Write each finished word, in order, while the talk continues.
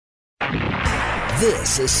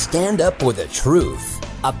This is Stand Up for the Truth,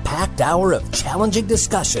 a packed hour of challenging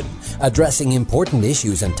discussion addressing important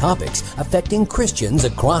issues and topics affecting Christians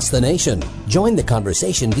across the nation. Join the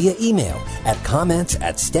conversation via email at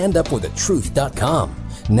comments@standupforthetruth.com.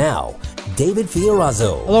 Now, David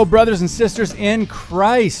Fiorazo. Hello, brothers and sisters in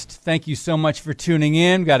Christ. Thank you so much for tuning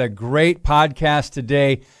in. Got a great podcast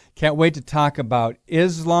today. Can't wait to talk about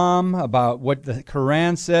Islam, about what the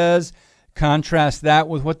Quran says. Contrast that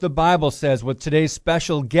with what the Bible says with today's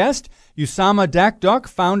special guest, Usama Dakdok,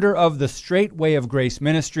 founder of the Straight Way of Grace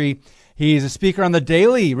Ministry. He's a speaker on the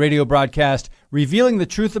daily radio broadcast revealing the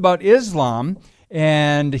truth about Islam,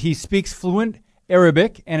 and he speaks fluent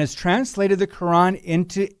Arabic and has translated the Quran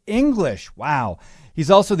into English. Wow. He's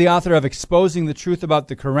also the author of Exposing the Truth About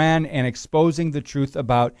the Quran and Exposing the Truth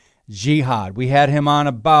About Jihad. We had him on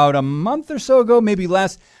about a month or so ago, maybe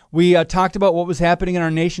less. We talked about what was happening in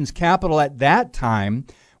our nation's capital at that time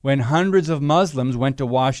when hundreds of Muslims went to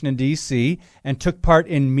Washington, D.C. and took part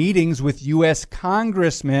in meetings with U.S.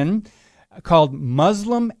 congressmen called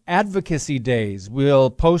Muslim Advocacy Days. We'll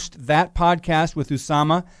post that podcast with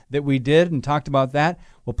Usama that we did and talked about that.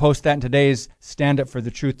 We'll post that in today's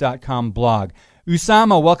StandUpForTheTruth.com blog.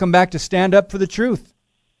 Usama, welcome back to Stand Up for the Truth.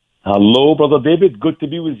 Hello, Brother David. Good to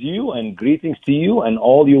be with you, and greetings to you and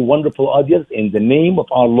all your wonderful audience in the name of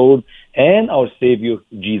our Lord and our Savior,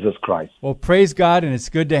 Jesus Christ. Well, praise God, and it's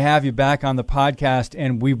good to have you back on the podcast.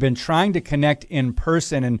 And we've been trying to connect in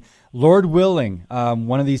person, and Lord willing,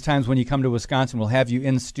 one of these times when you come to Wisconsin, we'll have you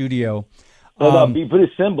in studio. Well, that'll be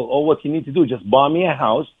pretty simple. All what you need to do, just buy me a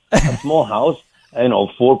house, a small house, 4,000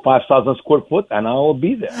 or 5,000 square foot, and I will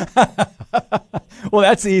be there. Well,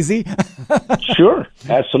 that's easy. Sure,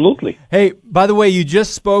 absolutely. Hey, by the way, you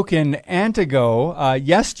just spoke in Antigo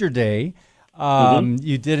yesterday.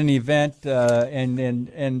 You did an event,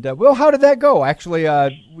 well, how did that go? Actually,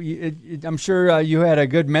 I'm sure you had a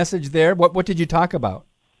good message there. What did you talk about?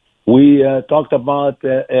 We talked about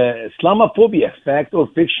Islamophobia, fact or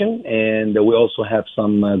fiction, and we also have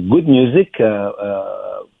some good music,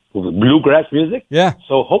 bluegrass music. Yeah.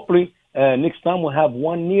 So hopefully next time we'll have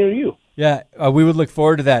one near you. Yeah, we would look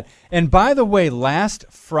forward to that. And by the way, last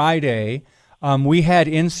Friday, we had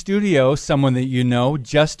in studio someone that you know,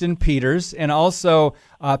 Justin Peters, and also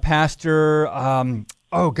Pastor,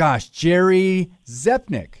 Jerry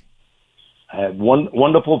Zepnick. I have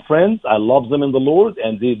wonderful friends. I love them in the Lord,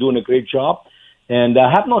 and they're doing a great job. And I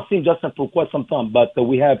have not seen Justin for quite some time, but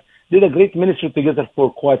we did a great ministry together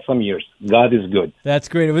for quite some years. God is good. That's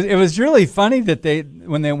great. It was really funny that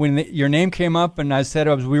when your name came up and I said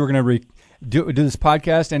we were going to do this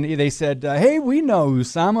podcast, and they said, "Hey, we know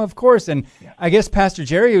Usama, of course." And yeah. I guess Pastor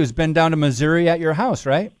Jerry has been down to Missouri at your house,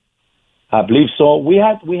 right? I believe so. We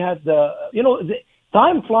had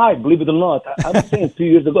time flies, believe it or not. I was saying 2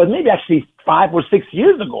 years ago, maybe actually 5 or 6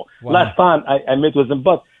 years ago. Wow. Last time I met with him,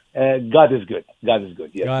 but God is good. God is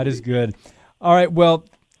good. Yes, God is good. All right. Well,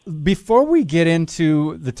 before we get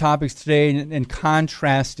into the topics today and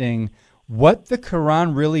contrasting what the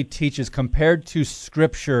Quran really teaches compared to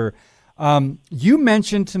Scripture, you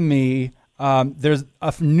mentioned to me there's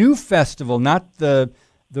a new festival, not the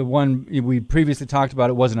one we previously talked about.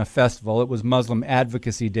 It wasn't a festival. It was Muslim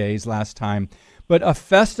Advocacy Days last time. But a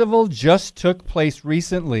festival just took place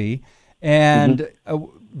recently. And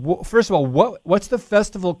first of all, what's the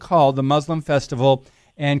festival called, the Muslim festival,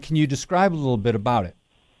 and can you describe a little bit about it?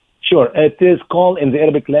 Sure. It is called in the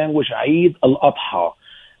Arabic language Eid al-Adha.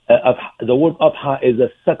 The word Adha is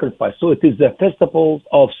a sacrifice. So it is the festival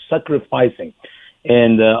of sacrificing.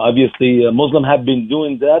 And obviously, Muslims have been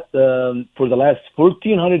doing that for the last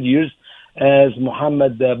 1,400 years, as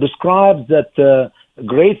Muhammad prescribes that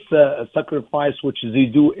great sacrifice which they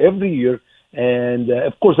do every year. And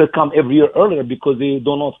of course, they come every year earlier because they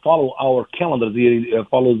do not follow our calendar. They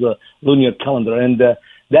follow the lunar calendar. And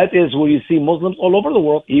that is where you see Muslims all over the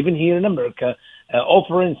world, even here in America,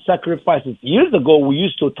 offering sacrifices. Years ago, we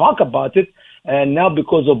used to talk about it, and now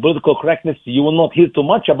because of political correctness, you will not hear too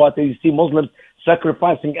much about it. You see Muslims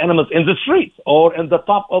sacrificing animals in the streets or in the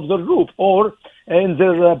top of the roof or in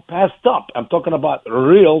their bathtub. I'm talking about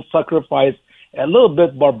real sacrifice, a little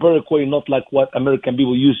bit barbaric way, not like what American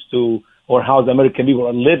people used to or how the American people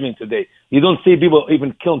are living today. You don't see people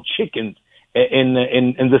even killing chickens in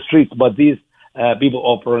the streets, but these people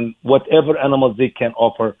offering whatever animals they can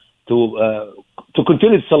offer to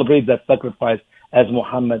continue to celebrate that sacrifice as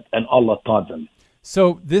Muhammad and Allah taught them.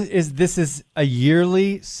 So this is a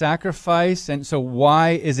yearly sacrifice, and so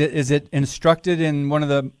why is it instructed in one of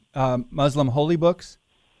the Muslim holy books?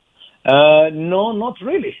 No, not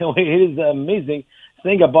really. It is amazing.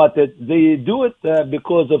 Think about it. They do it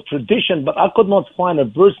because of tradition, but I could not find a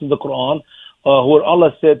verse in the Quran where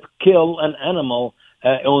Allah said, kill an animal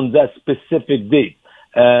on that specific date.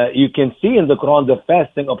 You can see in the Quran the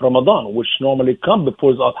fasting of Ramadan, which normally come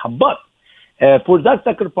before the Adha. But for that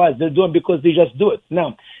sacrifice, they're doing because they just do it.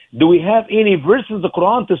 Now, do we have any verses in the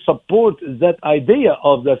Quran to support that idea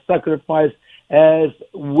of the sacrifice as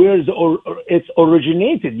where it's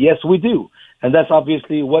originated? Yes, we do. And that's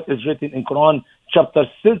obviously what is written in Quran chapter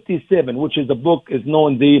 37, which is the book is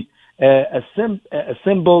known the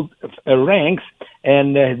assembled ranks.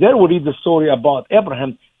 And there we read the story about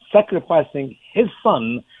Abraham sacrificing his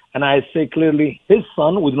son. And I say clearly his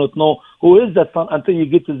son. We do not know who is that son until you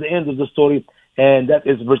get to the end of the story. And that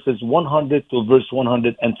is verses 100 to verse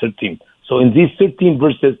 113. So in these 13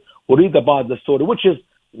 verses, we read about the story, which is,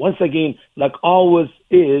 once again, like always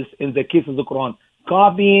is in the case of the Quran,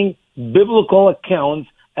 copying biblical accounts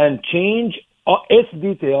and change its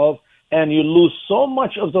details, and you lose so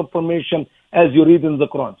much of the information as you read in the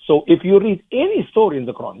Quran. So if you read any story in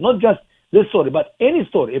the Quran, not just this story, but any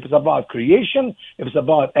story, if it's about creation, if it's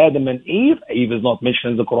about Adam and Eve is not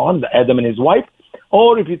mentioned in the Quran, the Adam and his wife,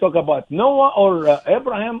 or if you talk about Noah or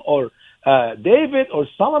Abraham or David or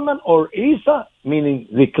Solomon or Isa, meaning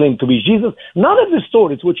they claim to be Jesus, none of the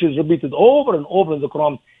stories which is repeated over and over in the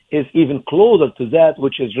Quran is even closer to that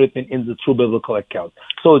which is written in the true biblical account.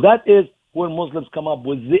 So that is where Muslims come up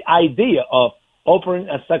with the idea of offering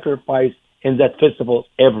a sacrifice in that festival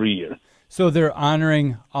every year. So they're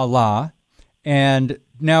honoring Allah. And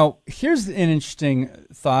now here's an interesting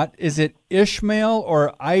thought. Is it Ishmael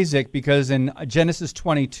or Isaac? Because in Genesis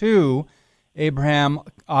 22, Abraham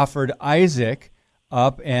offered Isaac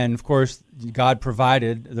up, and of course God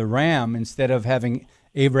provided the ram instead of having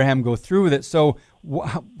Abraham go through with it. So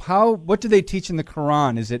what do they teach in the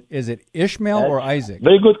Quran? Is it Ishmael or Isaac?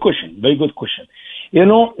 Very good question. Very good question. You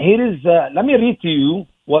know, here is, let me read to you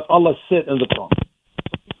what Allah said in the Quran.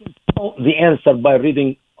 You can know the answer by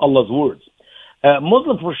reading Allah's words.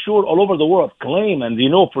 Muslims for sure all over the world claim, and they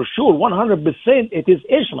know for sure 100% it is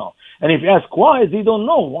Ishmael. And if you ask why, they don't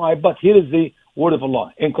know why, but here is the word of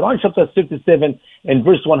Allah. In Quran chapter 57 and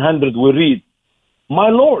verse 100 we read, my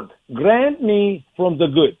Lord, grant me from the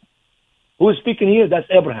good. Who is speaking here? That's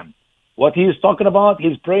Abraham. What he is talking about,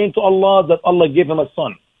 he's praying to Allah that Allah give him a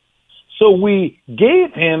son. So we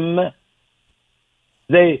gave him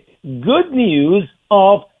the good news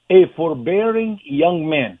of a forbearing young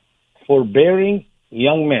man. Forbearing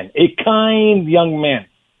young man. A kind young man.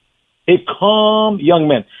 A calm young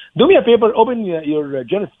man. Do me a favor, open your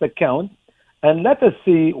Genesis account and let us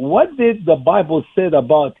see what did the Bible say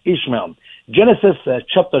about Ishmael. Genesis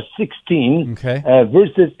chapter 16,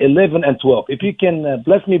 verses 11 and 12. If you can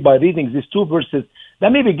bless me by reading these two verses, that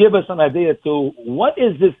maybe give us an idea to what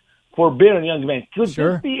is this forbearing young man. Could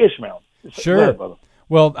this be Ishmael? Sure.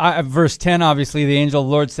 Well, verse 10, obviously, the angel of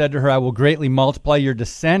the Lord said to her, I will greatly multiply your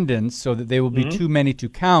descendants so that they will be too many to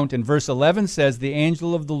count. And verse 11 says, the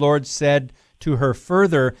angel of the Lord said to her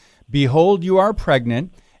further, behold, you are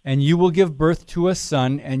pregnant, and you will give birth to a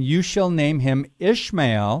son, and you shall name him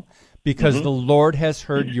Ishmael, because the Lord has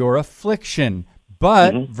heard your affliction.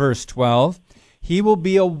 But, verse 12, he will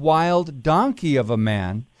be a wild donkey of a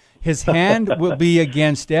man. His hand will be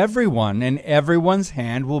against everyone, and everyone's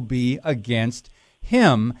hand will be against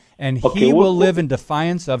him, and he will live in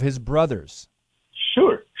defiance of his brothers.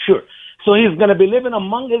 Sure. So he's going to be living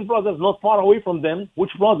among his brothers, not far away from them.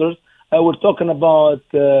 Which brothers? We're talking about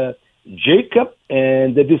Jacob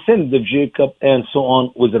and the descendant of Jacob and so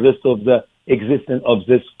on with the rest of the existence of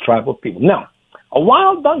this tribe of people. Now, a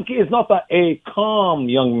wild donkey is not a calm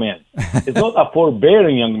young man. It's not a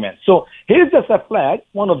forbearing young man. So here's just a flag,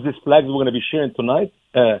 one of these flags we're going to be sharing tonight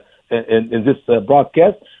in this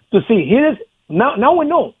broadcast to see. Now we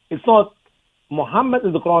know it's not Muhammad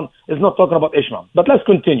in the Quran is not talking about Ishmael. But let's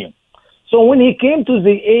continue. So when he came to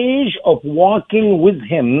the age of walking with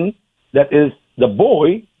him, that is the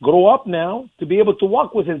boy, grow up now to be able to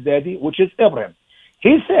walk with his daddy, which is Abraham.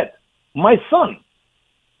 He said, my son.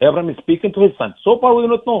 Abraham is speaking to his son. So far we do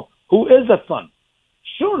not know who is the son.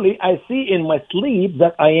 Surely I see in my sleep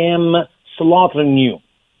that I am slaughtering you.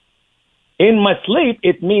 In my sleep,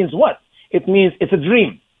 it means what? It means it's a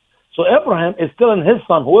dream. So Abraham is telling his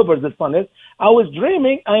son, whoever the son is, I was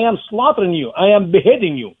dreaming, I am slaughtering you. I am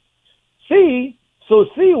beheading you. See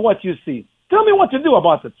what you see. Tell me what to do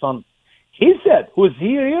about it, son. He said, who is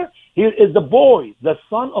here? Here is the boy, the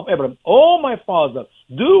son of Abraham. Oh, my father,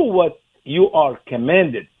 do what you are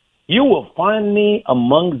commanded. You will find me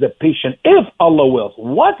among the patient, if Allah wills.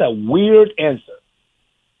 What a weird answer.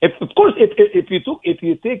 If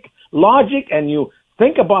you take logic and you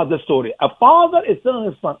think about the story, a father is telling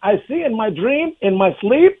his son, I see in my dream, in my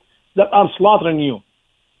sleep, that I'm slaughtering you.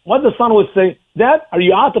 what the son would say, Dad, are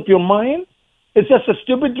you out of your mind? It's just a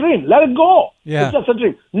stupid dream. Let it go. Yeah. It's just a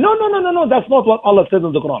dream. No. That's not what Allah says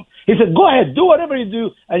in the Quran. He said, go ahead, do whatever you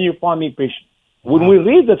do, and you find me patient. When we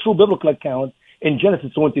read the true biblical account in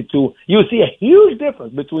Genesis 22, you see a huge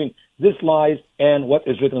difference between this lies and what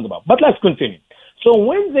is written in the Bible. But let's continue. So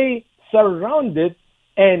when they surrounded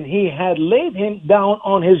and he had laid him down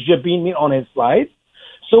on his jabin, on his side,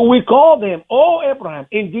 so we called him, "Oh, Abraham,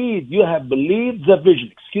 indeed you have believed the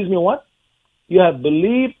vision." Excuse me, what? You have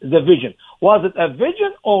believed the vision. Was it a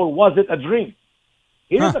vision or was it a dream?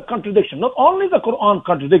 It is a contradiction. Not only the Quran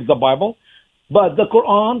contradicts the Bible, but the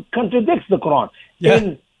Quran contradicts the Quran. Yeah.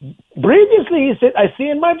 And previously he said, I see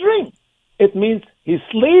in my dream. It means he's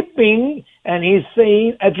sleeping and he's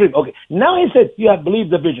saying a dream. Okay, now he said, you have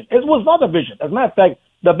believed the vision. It was not a vision. As a matter of fact,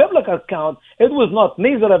 the biblical account, it was not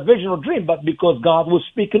neither a vision or dream, but because God was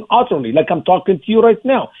speaking utterly, like I'm talking to you right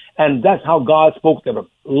now. And that's how God spoke to him.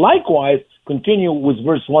 Likewise, continue with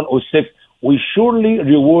verse 106. We surely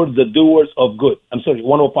reward the doers of good.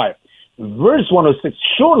 105. Verse 106.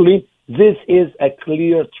 Surely this is a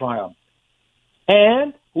clear triumph.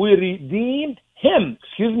 And we redeemed him.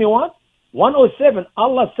 Excuse me, what? 107.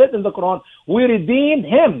 Allah said in the Quran, we redeemed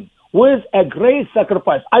him with a great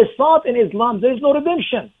sacrifice. I thought in Islam there is no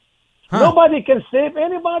redemption. Nobody can save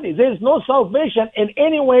anybody. There is no salvation in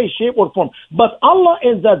any way, shape, or form. But Allah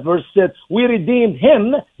in that verse said, we redeemed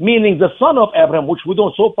him, meaning the son of Abraham, which we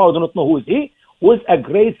don't so far do not know who is he, with a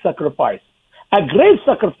great sacrifice. A great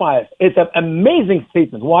sacrifice is an amazing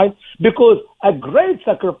statement. Why? Because a great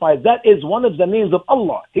sacrifice, that is one of the names of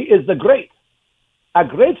Allah. He is the great. A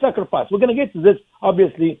great sacrifice. We're going to get to this,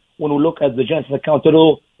 obviously, when we look at the Genesis account,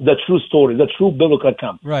 the true story, the true biblical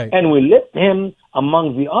account. Right. And we lift him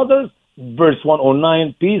among the others. Verse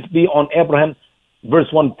 109, peace be on Abraham.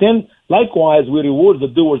 Verse 110, likewise we reward the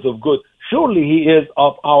doers of good. Surely he is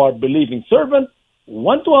of our believing servant.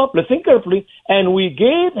 112, listen carefully. And we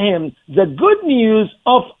gave him the good news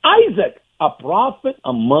of Isaac, a prophet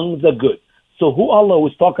among the good. So who Allah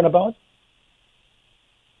was talking about?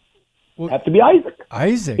 Have to be Isaac.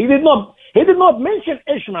 Isaac. He did not mention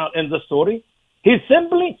Ishmael in the story. He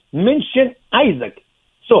simply mentioned Isaac.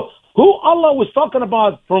 So who Allah was talking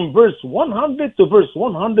about from verse 100 to verse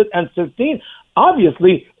 113,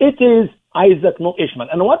 obviously it is Isaac, not Ishmael.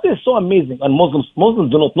 And what is so amazing, and Muslims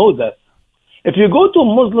do not know that, if you go to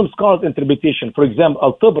Muslim scholars' interpretation, for example,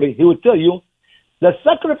 Al-Tabari, he would tell you the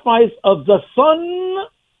sacrifice of the son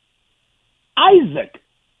Isaac.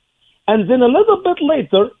 And then a little bit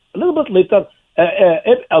later, Al-Tabari,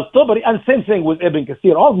 and same thing with Ibn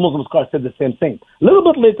Kathir, all Muslim scholars said the same thing. A little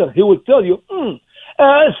bit later, he would tell you,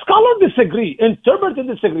 scholars disagree, interpreters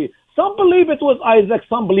disagree. Some believe it was Isaac,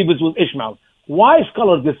 some believe it was Ishmael. Why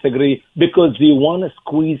scholars disagree? Because they want to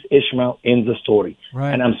squeeze Ishmael in the story.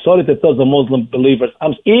 Right. And I'm sorry to tell the Muslim believers,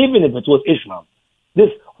 even if it was Ishmael,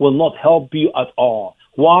 this will not help you at all.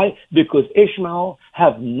 Why? Because Ishmael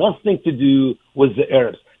have nothing to do with the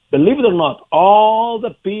Arabs. Believe it or not, all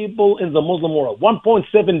the people in the Muslim world,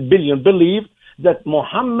 1.7 billion, believe that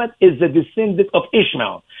Muhammad is the descendant of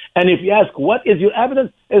Ishmael. And if you ask, what is your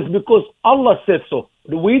evidence? It's because Allah said so.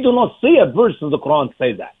 We do not see a verse in the Quran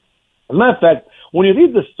say that. As a matter of fact, when you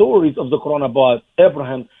read the stories of the Quran about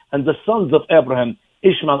Abraham and the sons of Abraham,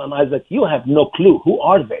 Ishmael and Isaac, you have no clue. Who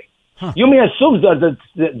are they? You may assume they're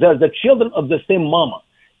the children of the same mama,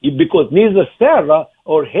 because neither Sarah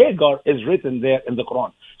or Hagar is written there in the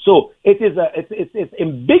Quran. So it's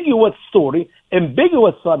ambiguous story,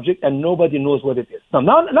 ambiguous subject, and nobody knows what it is.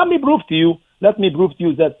 Now let me prove to you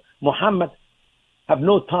that Muhammad have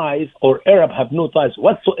no ties, or Arab have no ties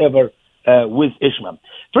whatsoever with Ishmael.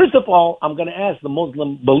 First of all, I'm going to ask the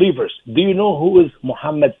Muslim believers, do you know who is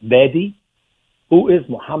Muhammad's daddy? Who is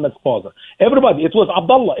Muhammad's father? Everybody, it was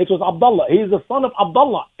Abdullah. He is the son of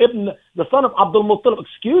Abdullah, the son of Abdul Muttalib.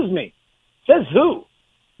 Excuse me. Says who?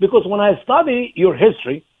 Because when I study your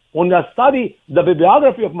history, when I study the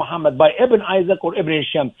bibliography of Muhammad by Ibn Isaac or Ibn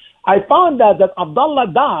Hisham, I found that Abdullah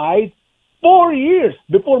died 4 years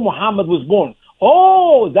before Muhammad was born.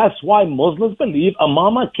 Oh, that's why Muslims believe a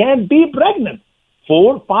mama can be pregnant.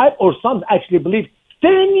 4, 5, or some actually believe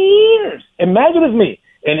 10 years. Imagine with me.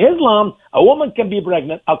 In Islam, a woman can be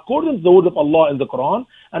pregnant according to the word of Allah in the Quran,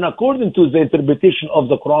 and according to the interpretation of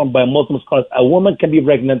the Quran by Muslim scholars, a woman can be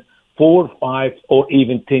pregnant 4, 5, or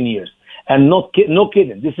even 10 years. And no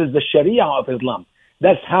kidding, this is the Sharia of Islam.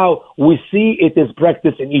 That's how we see it is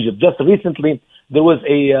practiced in Egypt. Just recently, there was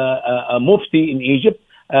a mufti in Egypt.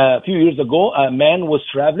 A few years ago, a man was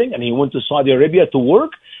traveling and he went to Saudi Arabia to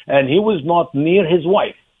work, and he was not near his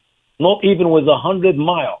wife, not even with 100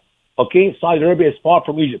 miles. Okay, Saudi Arabia is far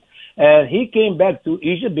from Egypt. And he came back to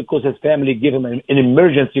Egypt because his family gave him an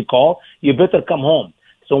emergency call. You better come home.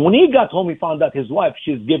 So when he got home, he found out his wife,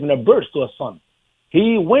 she's given a birth to a son.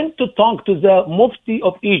 He went to talk to the Mufti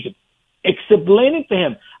of Egypt, explaining to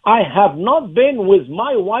him, I have not been with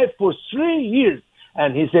my wife for 3 years.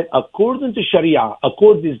 And he said, according to Sharia,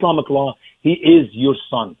 according to Islamic law, he is your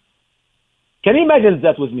son. Can you imagine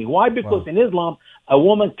that with me? Why? Because in Islam, a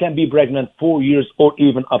woman can be pregnant 4 years or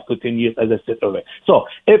even up to 10 years, as I said earlier. So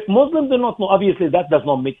if Muslims do not know, obviously that does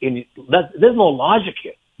not make there's no logic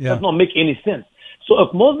here. Yeah. Does not make any sense. So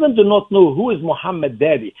if Muslims do not know who is Muhammad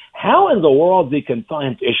daddy, how in the world they can tie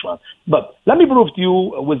him to Ishmael? But let me prove to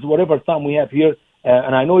you with whatever time we have here,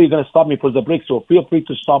 and I know you're going to stop me for the break, so feel free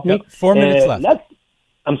to stop me. 4 minutes left.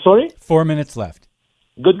 I'm sorry? 4 minutes left.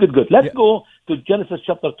 Good. Let's go to Genesis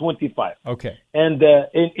chapter 25. Okay. And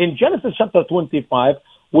in Genesis chapter 25,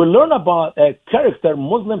 we learn about a character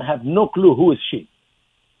Muslims have no clue who is she.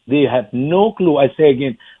 They have no clue. I say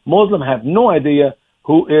again, Muslims have no idea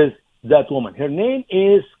who is that woman. Her name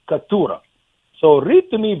is Keturah. So read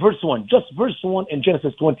to me verse 1, just verse 1 in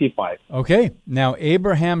Genesis 25. Okay. Now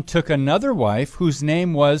Abraham took another wife whose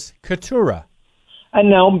name was Keturah. And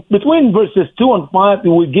now, between verses 2 and 5, we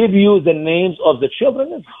will give you the names of the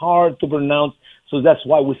children. It's hard to pronounce, so that's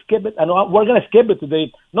why we skip it. And we're going to skip it today,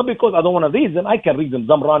 not because I don't want to read them. I can read them.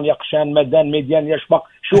 Zamran, Yakshan, Medan, Midian, Yashbak,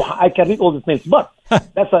 Shuha. I can read all these names. But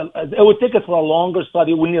it would take us for a longer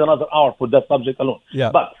study. We need another hour for that subject alone.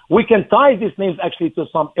 Yeah. But we can tie these names actually to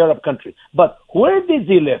some Arab country. But where did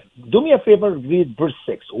they live? Do me a favor, read verse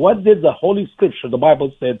 6. What did the Holy Scripture, the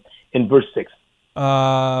Bible said in verse 6?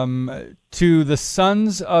 To the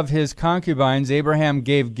sons of his concubines, Abraham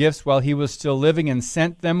gave gifts while he was still living and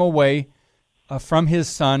sent them away from his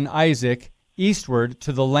son Isaac eastward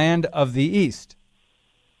to the land of the east.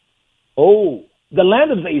 Oh, the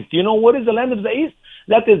land of the east. You know what is the land of the east?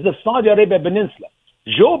 That is the Saudi Arabia Peninsula.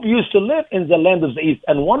 Job used to live in the land of the east,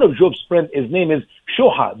 and one of Job's friends, his name is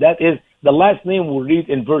Shuha. That is the last name we read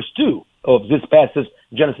in verse 2 of this passage,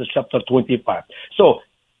 Genesis chapter 25. So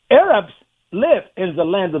Arabs live in the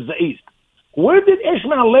land of the east. Where did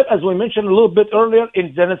Ishmael live, as we mentioned a little bit earlier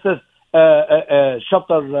in Genesis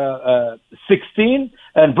chapter 16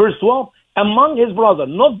 and verse 12? Among his brother,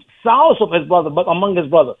 not south of his brother, but among his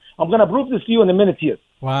brother. I'm going to prove this to you in a minute here.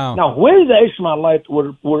 Wow. Now, where the Ishmaelites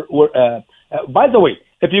were by the way,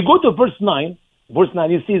 if you go to verse 9,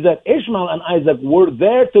 you see that Ishmael and Isaac were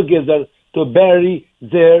there together to bury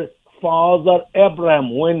their father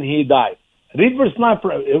Abraham when he died. Read verse 9.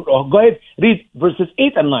 Go ahead. Read verses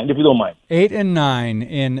 8 and 9, if you don't mind. 8 and 9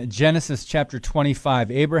 in Genesis chapter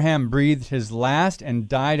 25. Abraham breathed his last and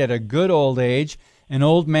died at a good old age, an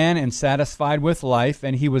old man and satisfied with life,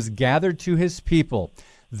 and he was gathered to his people.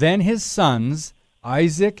 Then his sons,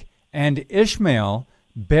 Isaac and Ishmael,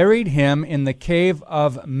 buried him in the cave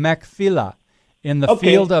of Machpelah, in the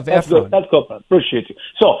field of Ephron. That's good. Appreciate you.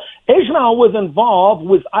 So Ishmael was involved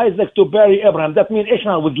with Isaac to bury Abraham. That means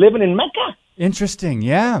Ishmael was living in Mecca. Interesting,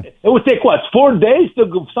 yeah. It would take, 4 days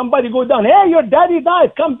to somebody go down, hey, your daddy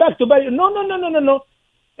died, come back to bury. No.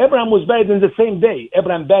 Abraham was buried in the same day.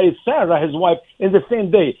 Abraham buried Sarah, his wife, in the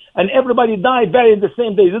same day. And everybody died buried in the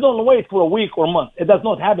same day. They don't wait for a week or a month. It does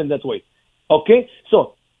not happen that way. Okay?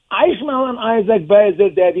 So Ishmael and Isaac buried their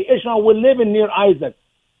daddy. Ishmael was living near Isaac.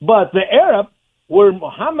 But the Arab, where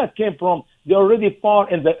Muhammad came from, they're already far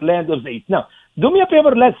in the land of the east. Now, do me a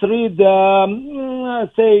favor, let's read,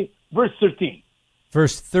 say, verse 13.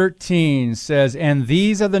 Verse 13 says, and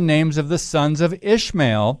these are the names of the sons of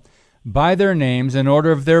Ishmael by their names in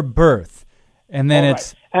order of their birth. And then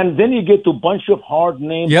And then you get to a bunch of hard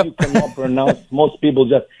names you cannot pronounce. Most people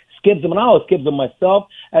just skip them, and I'll skip them myself.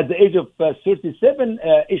 At the age of 37,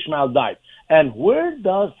 Ishmael died. And where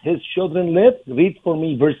does his children live? Read for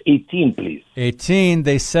me verse 18, please. 18,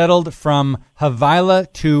 they settled from Havilah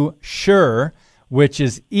to Shur, which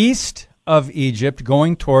is east of Egypt,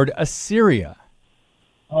 going toward Assyria.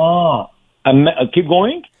 Keep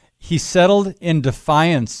going. He settled in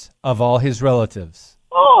defiance of all his relatives.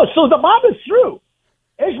 Oh, so the Bible is true.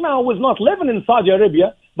 Ishmael was not living in Saudi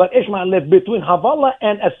Arabia, but Ishmael lived between Havilah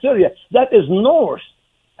and Assyria. That is north.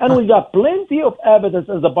 And we got plenty of evidence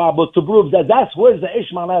in the Bible to prove that that's where the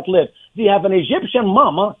Ishmaelites live. They have an Egyptian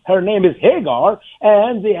mama, her name is Hagar,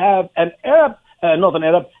 and they have an Arab,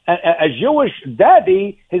 a Jewish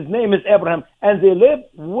daddy, his name is Abraham, and they live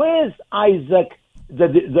with Isaac,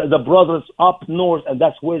 the brothers up north, and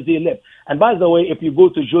that's where they live. And by the way, if you go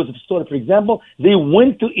to Joseph's story, for example, they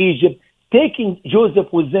went to Egypt, taking Joseph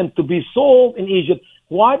with them to be sold in Egypt.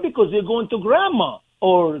 Why? Because they're going to grandma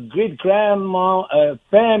or great-grandma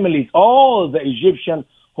families, all the Egyptian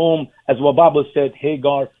home, as what Bible said,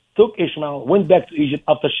 Hagar took Ishmael, went back to Egypt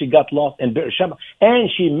after she got lost in Beersheba, and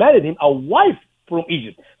she married him, a wife from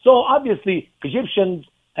Egypt. So obviously, Egyptians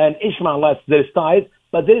and Ishmaelites, there's ties,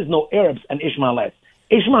 but there is no Arabs and Ishmaelites.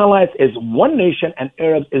 Ishmaelites is one nation and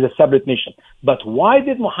Arabs is a separate nation. But why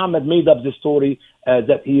did Muhammad made up the story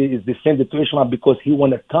that he is descended to Ishmael? Because he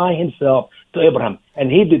wanted to tie himself to Abraham.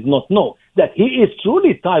 And he did not know that he is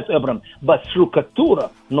truly tied to Abraham, but through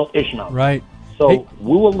Keturah, not Ishmael. Right. So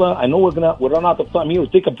we will, I know we'll run out of time here. We'll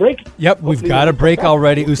take a break. Yep, we've got a break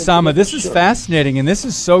already. Usama, this is fascinating, and this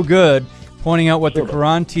is so good, pointing out what the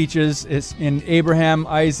Quran teaches is in Abraham,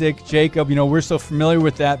 Isaac, Jacob. You know, we're so familiar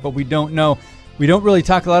with that, but we don't know. We don't really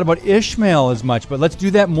talk a lot about Ishmael as much, but let's do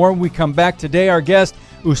that more when we come back. Today, our guest,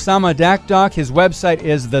 Usama Dakdok. His website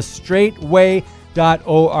is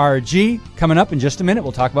thestraightway.org. Coming up in just a minute,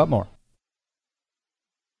 we'll talk about more.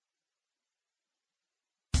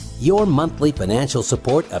 Your monthly financial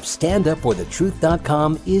support of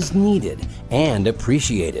StandUpForTheTruth.com is needed and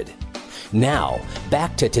appreciated. Now,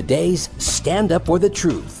 back to today's Stand Up for the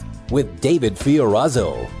Truth with David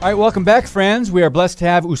Fiorazo. All right, welcome back, friends. We are blessed to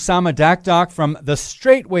have Usama Dakdok from the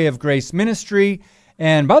Straight Way of Grace Ministry.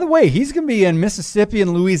 And by the way, he's going to be in Mississippi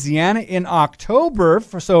and Louisiana in October.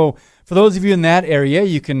 So for those of you in that area,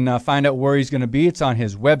 you can find out where he's going to be. It's on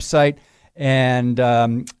his website. And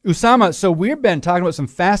Usama, so we've been talking about some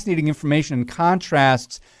fascinating information and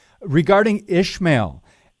contrasts regarding Ishmael.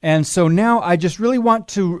 And so now I just really want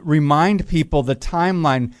to remind people the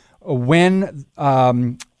timeline when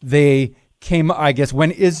they came, I guess,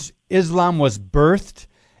 when Islam was birthed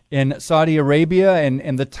in Saudi Arabia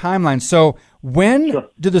and the timeline. So when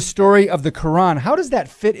did the story of the Quran, how does that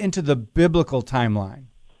fit into the biblical timeline?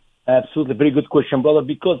 Absolutely. Very good question, brother,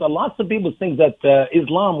 because lots of people think that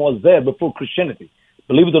Islam was there before Christianity.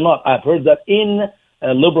 Believe it or not, I've heard that in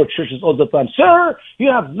liberal churches all the time. Sir, you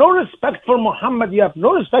have no respect for Muhammad. You have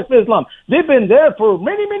no respect for Islam. They've been there for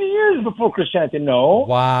many, many years before Christianity. No.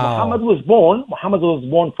 Wow. Muhammad was born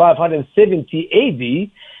 570 AD.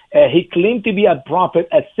 He claimed to be a prophet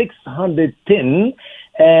at 610.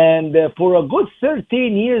 And for a good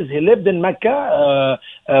 13 years, he lived in Mecca,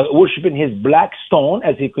 worshiping his black stone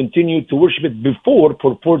as he continued to worship it before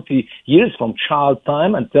for 40 years, from child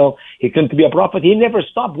time until he came to be a prophet. He never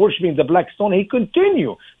stopped worshiping the black stone. He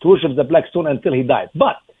continued to worship the black stone until he died.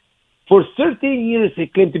 But for 13 years, he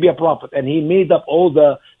claimed to be a prophet, and he made up all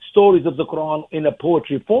the stories of the Quran in a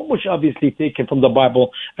poetry form, which obviously taken from the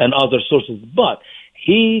Bible and other sources. But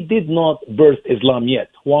he did not birth Islam yet.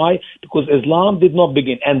 Why? Because Islam did not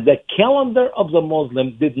begin, and the calendar of the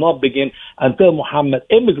Muslim did not begin until Muhammad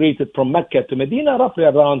immigrated from Mecca to Medina, roughly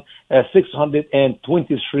around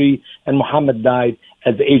 623, and Muhammad died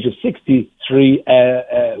at the age of 63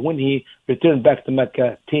 when he returned back to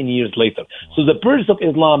Mecca 10 years later. So the birth of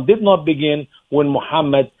Islam did not begin when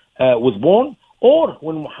Muhammad was born, or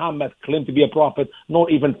when Muhammad claimed to be a prophet, nor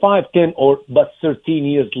even 5, 10, but 13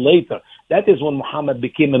 years later. That is when Muhammad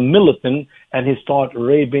became a militant, and he started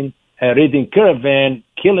raiding caravan,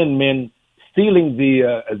 killing men, stealing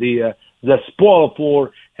the spoil of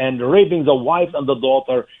war, and raping the wife and the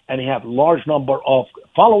daughter. And he had large number of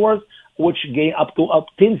followers, which gained up to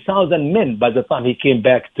 10,000 men by the time he came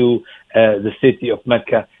back to the city of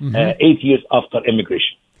Mecca 8 years after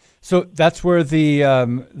immigration. So that's where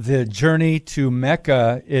the journey to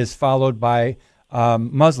Mecca is followed by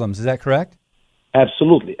Muslims. Is that correct?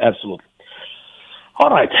 Absolutely, absolutely. All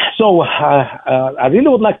right. So I really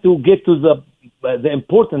would like to get to the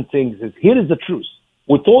important things. Is here is the truth.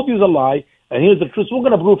 We told you the lie, and here's the truth. We're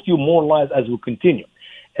going to prove to you more lies as we continue.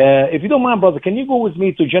 If you don't mind, brother, can you go with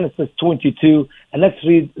me to Genesis 22 and let's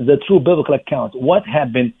read the true biblical account. What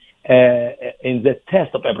happened in the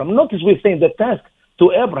test of Abraham? Notice we're saying the test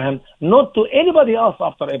to Abraham, not to anybody else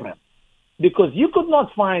after Abraham, because you could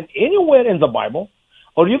not find anywhere in the Bible,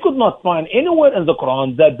 or you could not find anywhere in the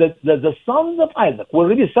Quran that the sons of Isaac, we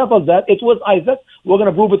already settled that it was Isaac. We're going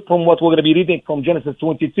to prove it from what we're going to be reading from Genesis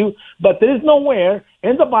 22. But there is nowhere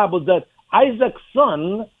in the Bible that Isaac's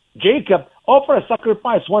son, Jacob, offered a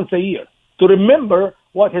sacrifice once a year to remember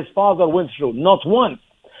what his father went through. Not once.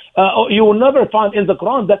 You will never find in the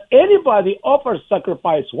Quran that anybody offers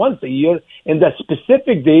sacrifice once a year in the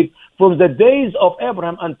specific date from the days of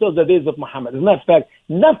Abraham until the days of Muhammad. As a matter of fact,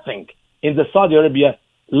 nothing in the Saudi Arabia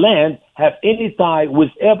land have any tie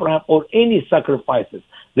with Abraham or any sacrifices.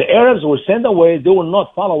 The Arabs were sent away. They were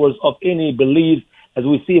not followers of any belief. As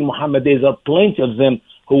we see in Muhammad, there are plenty of them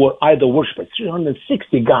who were either worshippers.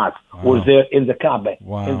 360 gods were there in the Kaaba,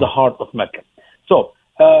 in the heart of Mecca. So,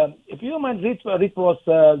 if you don't mind, read for us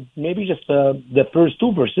maybe just the first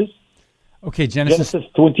two verses. Okay, Genesis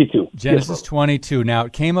 22. Genesis 22. Now,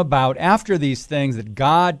 it came about after these things that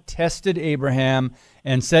God tested Abraham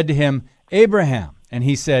and said to him, Abraham. And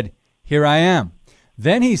he said, Here I am.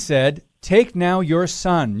 Then he said, Take now your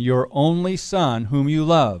son, your only son, whom you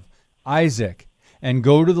love, Isaac, and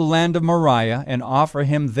go to the land of Moriah and offer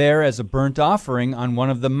him there as a burnt offering on one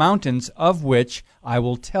of the mountains of which I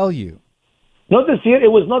will tell you. Notice here,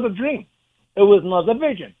 it was not a dream. It was not a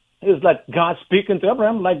vision. It was like God speaking to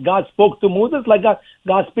Abraham, like God spoke to Moses, like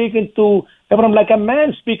God speaking to Abraham, like a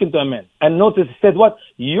man speaking to a man. And notice he said, what?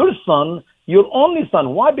 Your son, your only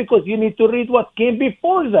son. Why? Because you need to read what came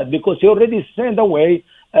before that, because he already sent away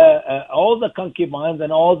all the concubines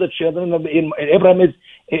and all the children.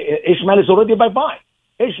 Ishmael is already bye-bye.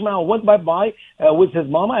 Ishmael went bye-bye with his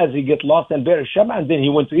mama as he get lost in Beersheba, and then he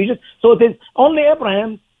went to Egypt. So it is only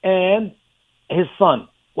Abraham and his son.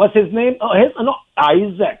 What's his name?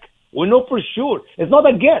 Isaac. We know for sure. It's not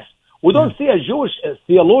a guess. We don't see a Jewish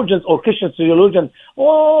theologians or Christian theologians,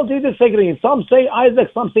 they disagree. Some say Isaac,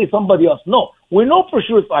 some say somebody else. No, we know for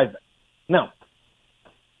sure it's Isaac. Now,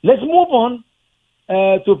 let's move on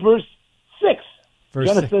to verse 6.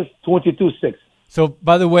 Genesis 22:6. So,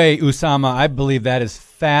 by the way, Usama, I believe that is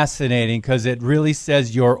fascinating because it really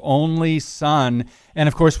says your only son. And,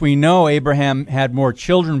 of course, we know Abraham had more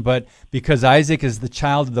children, but because Isaac is the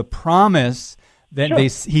child of the promise, then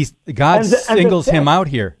God singles him out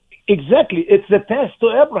here. Exactly. It's the test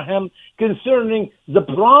to Abraham concerning the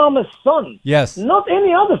promised son. Yes. Not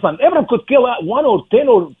any other son. Abraham could kill 1 or 10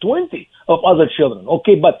 or 20 of other children.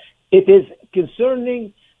 Okay, but it is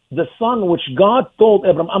concerning the son which God told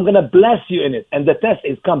Abraham, I'm going to bless you in it. And the test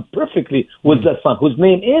is come perfectly with the son, whose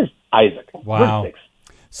name is Isaac. Wow. Verse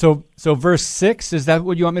 6. So verse 6, is that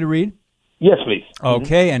what you want me to read? Yes, please.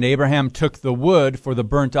 Okay, and Abraham took the wood for the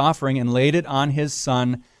burnt offering and laid it on his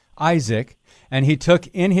son Isaac, and he took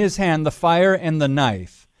in his hand the fire and the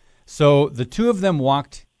knife. So the two of them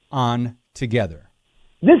walked on together.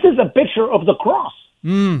 This is a picture of the cross.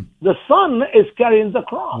 The son is carrying the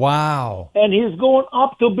cross. Wow. And he's going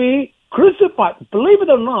up to be crucified. Believe it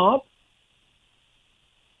or not,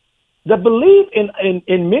 the belief in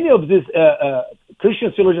many of these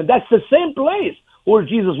Christian theologians, that's the same place where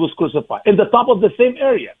Jesus was crucified, in the top of the same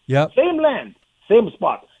area, same land, same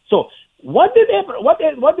spot. So what did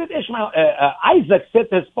Ishmael, Isaac said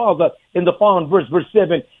to his father in the following verse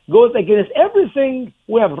 7, goes against everything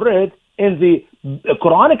we have read in the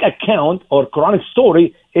Quranic account or Quranic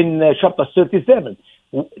story in chapter 37.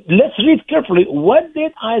 Let's read carefully. What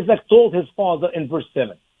did Isaac told his father in verse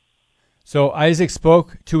 7? So Isaac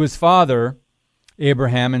spoke to his father,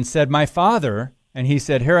 Abraham, and said, My father. And he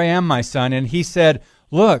said, Here I am, my son. And he said,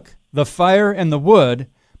 Look, the fire and the wood,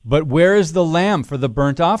 but where is the lamb for the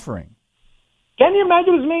burnt offering? Can you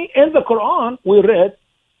imagine with me? In the Quran, we read,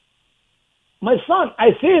 my son,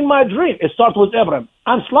 I see in my dream. It starts with Abraham.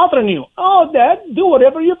 I'm slaughtering you. Oh, Dad, do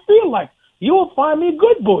whatever you feel like. You will find me a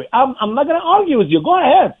good boy. I'm not going to argue with you. Go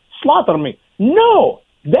ahead. Slaughter me. No,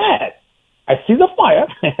 Dad, I see the fire.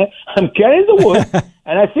 I'm carrying the wood.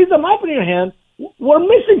 And I see the knife in your hand. We're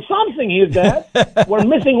missing something here, Dad. We're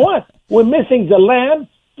missing what? We're missing the lamb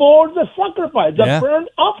for the sacrifice, the burnt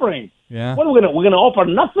offering. Yeah. What are we going to offer?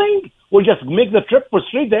 Nothing? We'll just make the trip for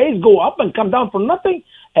 3 days, go up and come down for nothing?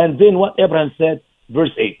 And then what Abraham said, verse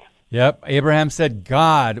 8. Yep. Abraham said,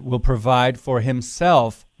 God will provide for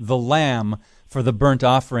himself the lamb for the burnt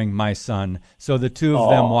offering, my son. So the two of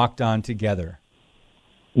them walked on together.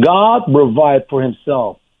 God provide for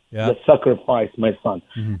himself the sacrifice, my son.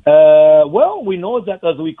 Well, we know that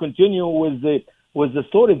as we continue with the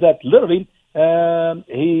story, that literally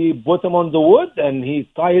he put him on the wood and he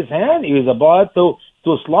tied his hand. He was about to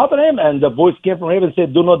slaughter him, and the voice came from heaven and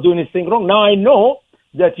said, do not do anything wrong. Now I know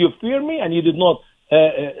that you fear me and you did not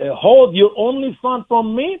hold your only son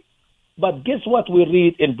from me. But guess what we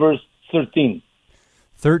read in verse 13?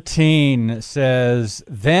 13 says,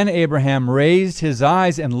 Then Abraham raised his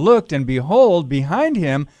eyes and looked, and behold, behind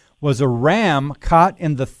him was a ram caught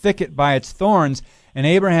in the thicket by its thorns. And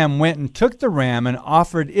Abraham went and took the ram and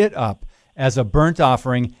offered it up as a burnt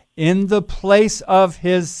offering in the place of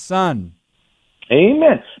his son.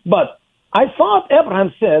 Amen. But I thought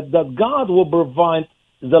Abraham said that God will provide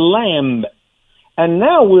the lamb. And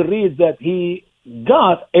now we read that he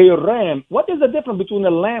got a ram. What is the difference between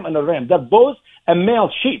a lamb and a ram? They're both a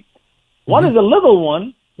male sheep. One is a little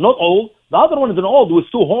one, not old. The other one is an old with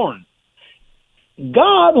 2 horns.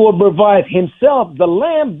 God will provide himself the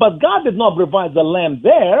lamb, but God did not provide the lamb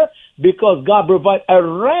there because God provided a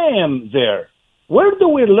ram there. Where do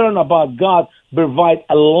we learn about God provide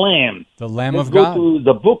a lamb? The Lamb Let's of God. Go to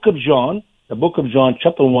the book of John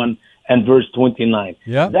chapter 1 and verse 29.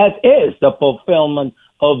 Yep. That is the fulfillment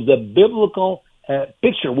of the biblical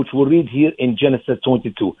picture, which we'll read here in Genesis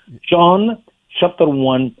 22. John chapter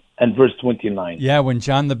 1 and verse 29. Yeah, when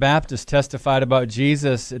John the Baptist testified about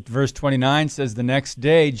Jesus, at verse 29 says, the next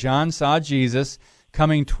day John saw Jesus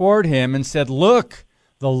coming toward him and said, "Look,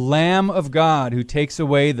 the Lamb of God who takes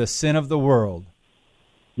away the sin of the world."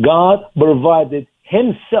 God provided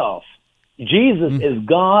himself. Jesus is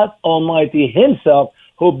God Almighty himself,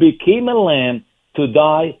 who became a lamb to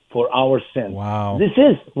die for our sins. Wow. This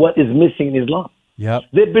is what is missing in Islam. Yep.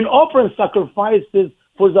 They've been offering sacrifices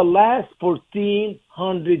for the last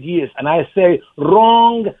 1,400 years. And I say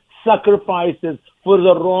wrong sacrifices for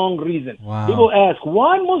the wrong reason. Wow. People ask,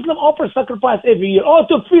 why Muslims offer sacrifice every year? Oh,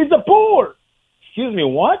 to feed the poor. Excuse me,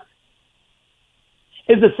 what?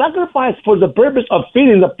 Is the sacrifice for the purpose of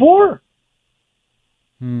feeding the poor?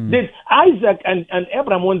 Did Isaac and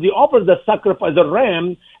Abraham, when they offered the sacrifice, the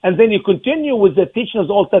ram, and then you continue with the teaching of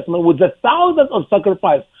the Old Testament with the thousands of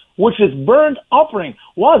sacrifice, which is burnt offering,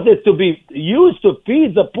 was it to be used to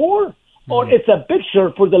feed the poor? Or it's a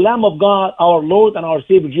picture for the Lamb of God, our Lord and our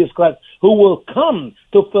Savior Jesus Christ, who will come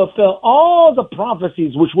to fulfill all the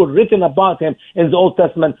prophecies which were written about him in the Old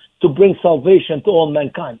Testament to bring salvation to all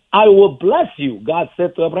mankind. I will bless you, God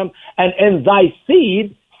said to Abraham, and in thy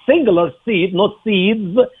seed, singular seed, not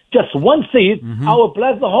seeds, just one seed, I will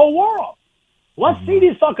bless the whole world. What seed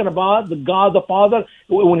he's talking about? The God the Father.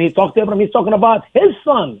 When he talked to Abraham, he's talking about his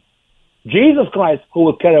son, Jesus Christ, who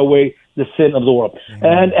will carry away the sin of the world.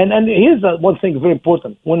 And here's one thing very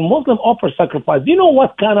important. When Muslims offer sacrifice, do you know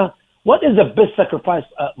what is the best sacrifice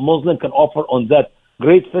a Muslim can offer on that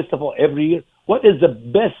great festival every year? What is the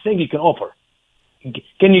best thing you can offer?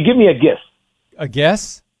 Can you give me a guess? A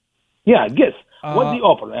guess? Yeah, guess. What do you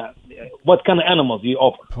offer? What kind of animals do you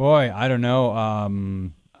offer? Boy, I don't know.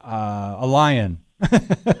 A lion.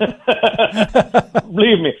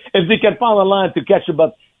 Believe me, if they can find a lion to catch it,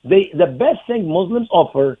 but the best thing Muslims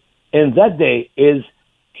offer in that day is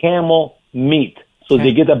camel meat. So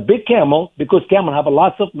they get a big camel, because camel have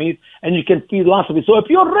lots of meat, and you can feed lots of it. So if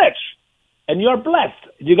you're rich and you're blessed,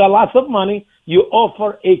 you got lots of money, you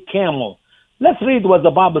offer a camel. Let's read what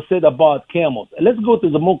the Bible said about camels. Let's go to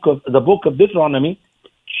the book of Deuteronomy,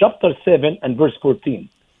 chapter 7 and verse 14.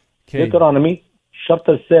 Okay. Deuteronomy,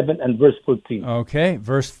 chapter 7 and verse 14. Okay,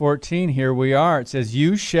 verse 14, here we are. It says,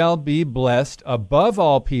 "You shall be blessed above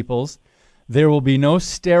all peoples. There will be no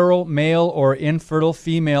sterile male or infertile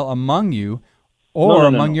female among you or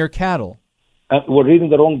among your cattle." We're reading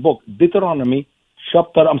the wrong book. Deuteronomy,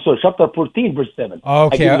 chapter 14, verse 7.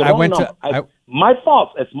 Okay, I went to... my fault.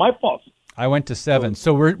 It's my fault. I went to 7.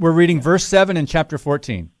 So we're reading verse 7 in chapter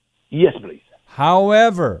 14. Yes, please.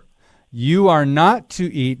 "However, you are not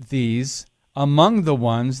to eat these among the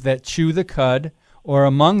ones that chew the cud, or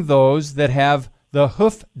among those that have the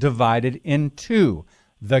hoof divided in two,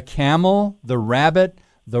 the camel, the rabbit,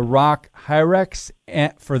 the rock hyrax,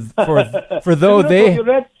 for though they..."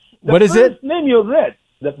 What is it? The first name you read,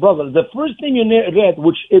 the first name you read,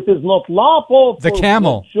 which it is not lawful for the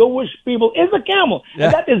camel. The Jewish people, is the camel. Yeah.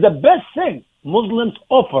 And that is the best thing Muslims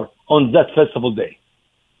offer on that festival day.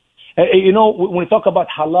 When we talk about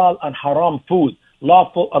halal and haram food,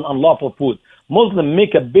 lawful and unlawful food, Muslims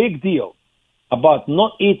make a big deal about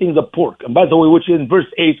not eating the pork. And by the way, which in verse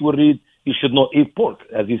 8 we read, you should not eat pork.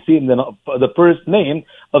 As you see, the first name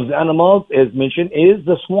of the animals is mentioned is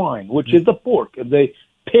the swine, which is the pork, the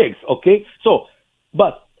pigs, okay? So,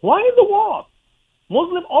 but why in the world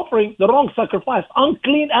Muslim offering the wrong sacrifice,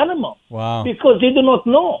 unclean animal? Wow. Because they do not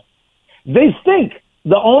know. They think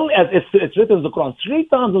as it's written in the Quran, 3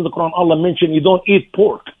 times in the Quran, Allah mentioned you don't eat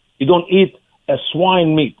pork, you don't eat a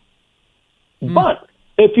swine meat. But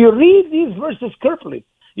if you read these verses carefully,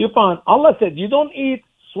 you find Allah said you don't eat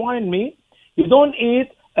swine meat, you don't eat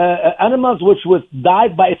animals which was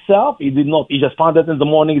died by itself. You did not. You just found it in the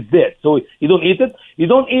morning, it's dead. So you don't eat it. You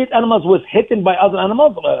don't eat animals was hidden by other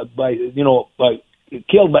animals, by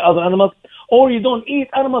killed by other animals, or you don't eat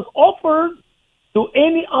animals offered to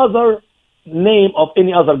any other name of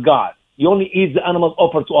any other god. You only eat the animals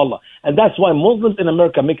offered to Allah. And that's why Muslims in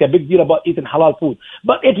America make a big deal about eating halal food.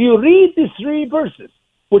 But if you read these 3 verses,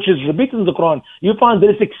 which is repeated in the Quran, you find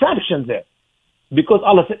there is exceptions there. Because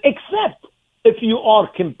Allah said, except if you are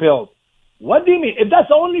compelled. What do you mean? If that's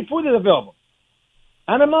the only food is available.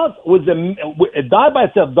 Animals die by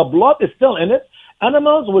itself, the blood is still in it.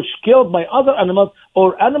 Animals which killed by other animals,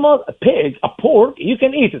 or animals, a pig, a pork, you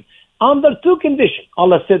can eat it. Under 2 conditions,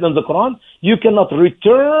 Allah said in the Quran, you cannot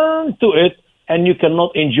return to it and you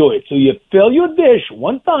cannot enjoy it. So you fill your dish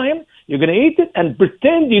one time, you're going to eat it and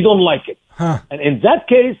pretend you don't like it. And in that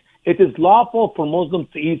case, It is lawful for Muslims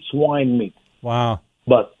to eat swine meat. Wow.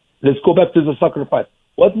 But let's go back to the sacrifice.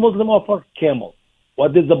 What Muslim offer? Camel.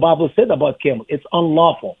 What does the Bible say about camel? It's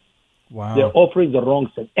unlawful. Wow. They're offering the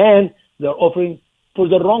wrong sin. And they're offering for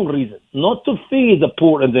the wrong reason. Not to feed the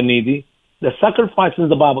poor and the needy. The sacrifice in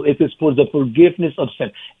the Bible, it is for the forgiveness of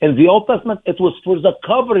sin. In the Old Testament, it was for the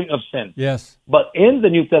covering of sin. Yes. But in the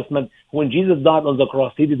New Testament, when Jesus died on the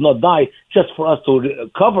cross, he did not die just for us to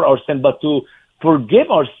cover our sin, but to forgive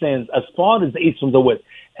our sins as far as the east from the west.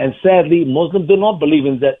 And sadly, Muslims do not believe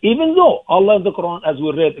in that, even though Allah in the Quran, as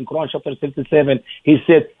we read in Quran chapter 67, he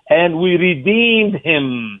said, and we redeemed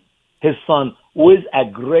him, his son, with a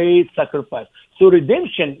great sacrifice. So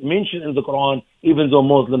redemption mentioned in the Quran, even though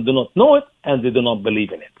Muslims do not know it and they do not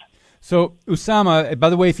believe in it. So, Usama, by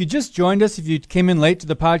the way, if you just joined us, if you came in late to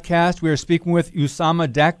the podcast, we are speaking with Usama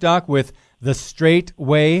Dakdok with the Straight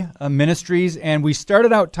Way Ministries, and we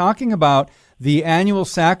started out talking about the annual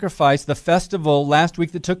sacrifice, the festival last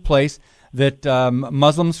week that took place that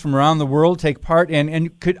Muslims from around the world take part in.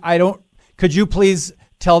 And could you please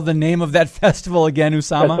tell the name of that festival again,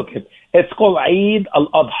 Usama? That's okay. It's called Eid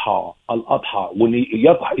al-Adha. Al-Adha. When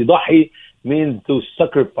Yudahi means to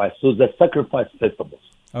sacrifice. So the sacrifice festivals.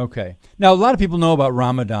 Okay. Now, a lot of people know about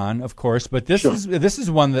Ramadan, of course, but this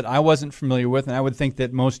is one that I wasn't familiar with, and I would think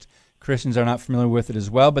that most Christians are not familiar with it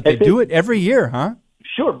as well, but they do it every year, huh?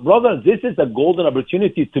 Sure, brother. This is a golden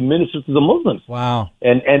opportunity to minister to the Muslims. Wow.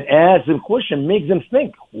 And ask them question, make them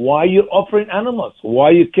think. Why are you offering animals? Why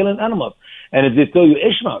are you killing animals? And if they tell you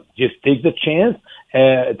Ishmael, just take the chance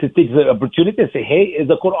to take the opportunity and say, hey,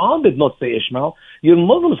 the Quran did not say Ishmael. Your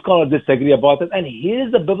Muslim scholars disagree about it, and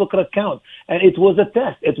here's the biblical account. And it was a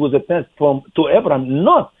test. It was a test to Abraham,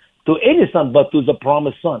 not to any son, but to the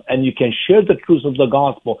promised son. And you can share the truth of the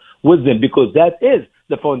gospel with them, because that is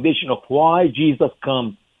the foundation of why Jesus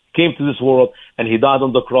came to this world, and he died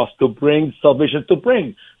on the cross to bring salvation, to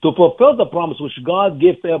fulfill the promise which God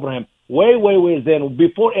gave to Abraham way then,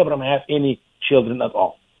 before Abraham had any children at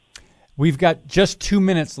all. We've got just 2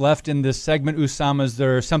 minutes left in this segment, Usama. Is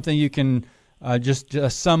there something you can just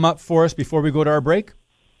sum up for us before we go to our break?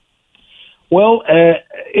 Well,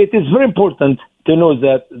 it is very important to know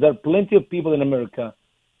that there are plenty of people in America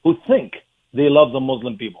who think they love the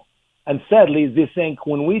Muslim people. And sadly, they think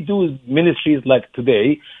when we do ministries like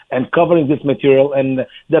today and covering this material, and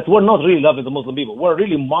that we're not really loving the Muslim people. We're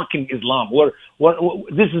really mocking Islam.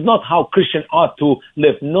 This is not how Christians ought to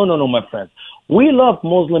live. No, my friends. We love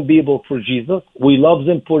Muslim people for Jesus. We love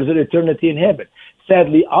them for their eternity in heaven.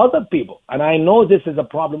 Sadly, other people, and I know this is a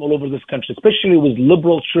problem all over this country, especially with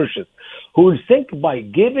liberal churches, who think by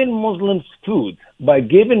giving Muslims food, by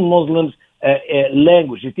giving Muslims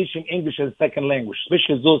language, they teach them English as a second language,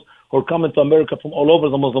 especially those who are coming to America from all over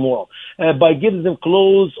the Muslim world, by giving them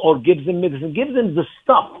clothes or gives them medicine, gives them the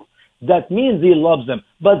stuff that means they love them,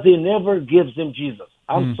 but they never gives them Jesus.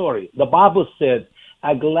 I'm sorry. The Bible said,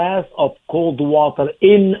 a glass of cold water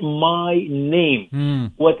in my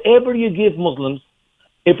name. Whatever you give Muslims,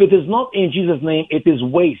 if it is not in Jesus' name, it is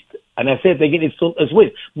waste. And I say it again, it's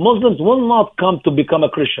waste. Muslims will not come to become a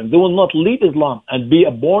Christian. They will not leave Islam and be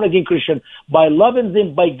a born-again Christian by loving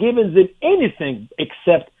them, by giving them anything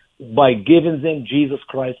except by giving them Jesus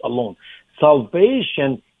Christ alone.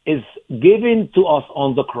 Salvation is given to us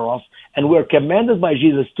on the cross, and we're commanded by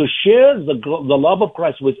Jesus to share the love of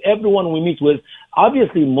Christ with everyone we meet with,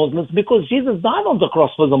 obviously Muslims, because Jesus died on the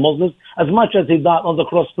cross for the Muslims as much as he died on the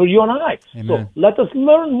cross for you and I. Amen. So let us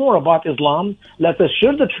learn more about Islam. Let us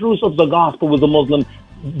share the truth of the gospel with the Muslims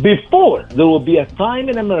before there will be a time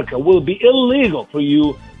in America where it will be illegal for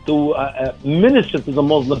you to minister to the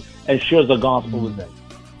Muslims and share the gospel with them.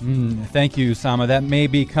 Thank you, Usama. That may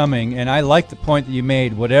be coming. And I like the point that you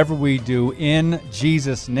made. Whatever we do in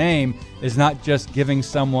Jesus' name is not just giving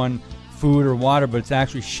someone food or water, but it's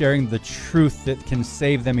actually sharing the truth that can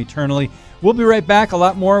save them eternally. We'll be right back. A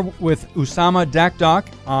lot more with Usama Dakdok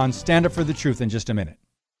on Stand Up for the Truth in just a minute.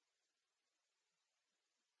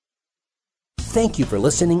 Thank you for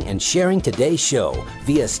listening and sharing today's show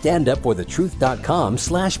via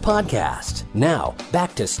standupforthetruth.com/podcast. Now,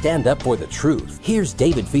 back to Stand Up for the Truth. Here's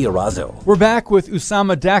David Fiorazo. We're back with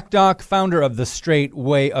Usama Dakdok, founder of the Straight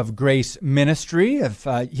Way of Grace Ministry.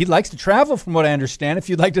 He likes to travel, from what I understand. If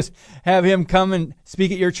you'd like to have him come and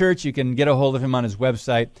speak at your church, you can get a hold of him on his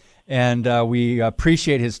website. And we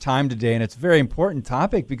appreciate his time today. And it's a very important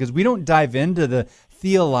topic because we don't dive into the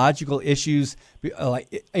theological issues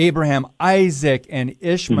like Abraham, Isaac, and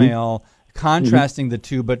Ishmael, contrasting the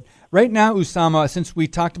two. But right now, Usama, since we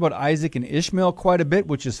talked about Isaac and Ishmael quite a bit,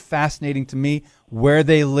 which is fascinating to me, where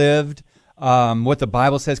they lived, what the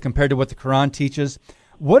Bible says compared to what the Quran teaches,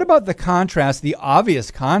 What about the contrast, the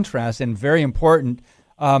obvious contrast, and very important?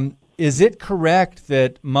 Is it correct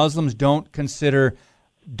that Muslims don't consider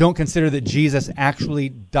that Jesus actually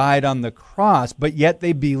died on the cross, but yet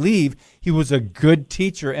they believe he was a good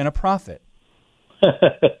teacher and a prophet?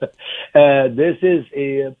 This is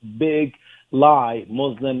a big lie.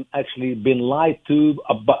 Muslims actually been lied to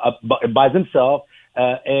by themselves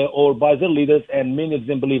or by their leaders, and many of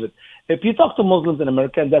them believe it. If you talk to Muslims in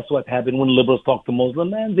America, and that's what happened when liberals talk to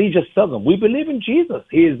Muslims, and they just tell them, we believe in Jesus.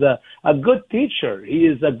 He is a good teacher. He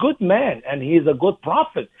is a good man, and he is a good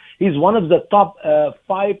prophet. He's one of the top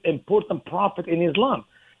 5 important prophets in Islam.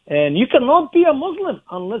 And you cannot be a Muslim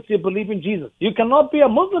unless you believe in Jesus. You cannot be a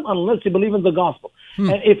Muslim unless you believe in the gospel.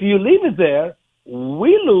 And if you leave it there,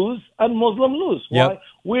 we lose and Muslims lose. Why? Yep.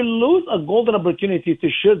 We lose a golden opportunity to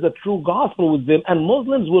share the true gospel with them, and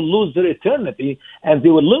Muslims will lose their eternity, and they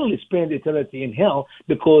will literally spend eternity in hell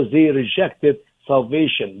because they rejected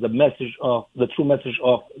salvation, the true message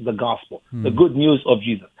of the gospel, the good news of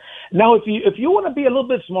Jesus. Now, if you want to be a little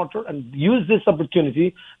bit smarter and use this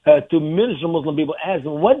opportunity to minister to Muslim people, ask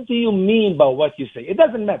them, what do you mean by what you say? It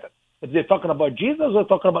doesn't matter if they're talking about Jesus or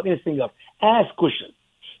talking about anything else. Ask questions.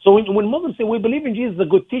 So when Muslims say, we believe in Jesus is a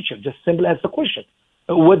good teacher, just simply ask the question.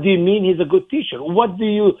 What do you mean he's a good teacher? What do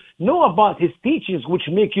you know about his teachings which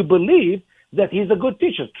make you believe that he's a good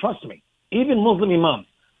teacher? Trust me, even Muslim imams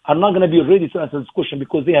are not going to be ready to answer this question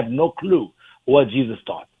because they have no clue what Jesus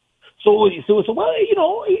taught. So well,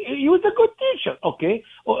 he was a good teacher. Okay.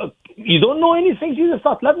 You don't know anything Jesus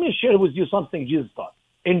taught. Let me share with you something Jesus taught.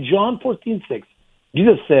 In John 14:6,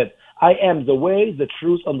 Jesus said, I am the way, the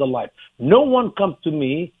truth, and the life. No one comes to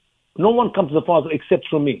the Father except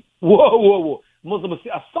through me. Whoa. Muslims say,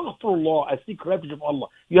 Astaghfirullah, I seek refuge of Allah.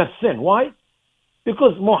 You have sinned. Why?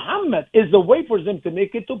 Because Muhammad is the way for them to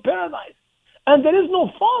make it to paradise. And there is no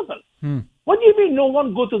Father. What do you mean no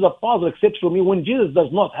one go to the Father except through me when Jesus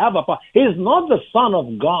does not have a Father? He is not the Son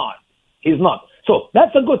of God. He's not. So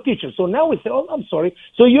that's a good teacher. So now we say, oh, I'm sorry.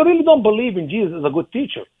 So you really don't believe in Jesus as a good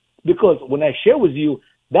teacher. Because when I share with you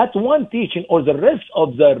that one teaching or the rest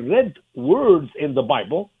of the red words in the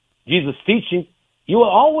Bible, Jesus' teaching, you will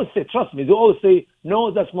always say, trust me, they always say,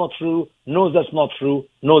 no, that's not true. No, that's not true.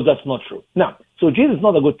 No, that's not true. Now, so Jesus is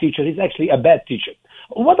not a good teacher. He's actually a bad teacher.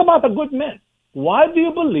 What about a good man? Why do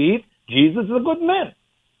you believe Jesus is a good man?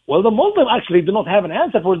 Well, the Muslims actually do not have an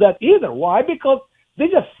answer for that either. Why? Because they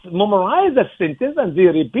just memorize that sentence and they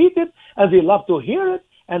repeat it and they love to hear it.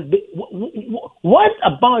 And what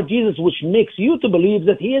about Jesus which makes you to believe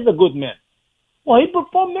that he is a good man? Well, he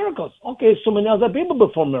performed miracles. Okay, so many other people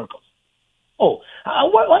perform miracles. Oh,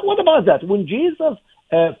 what about that? When Jesus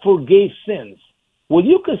forgave sins, would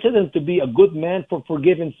you consider him to be a good man for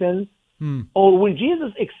forgiving sins? Or when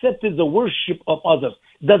Jesus accepted the worship of others,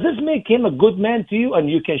 does this make him a good man to you? And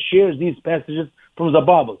you can share these passages from the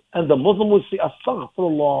Bible. And the Muslim will say,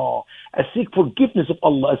 Astaghfirullah, I seek forgiveness of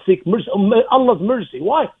Allah, I seek mercy, Allah's mercy.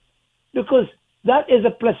 Why? Because that is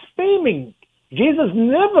a blaspheming. Jesus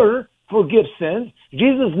never forgives sins.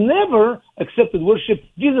 Jesus never accepted worship.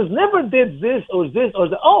 Jesus never did this or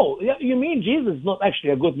that. Oh, you mean Jesus is not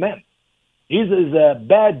actually a good man? Jesus is a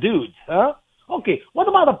bad dude, huh? Okay, what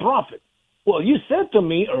about a prophet? Well, you said to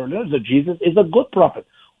me earlier that Jesus is a good prophet.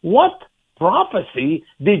 What prophecy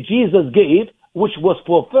did Jesus give which was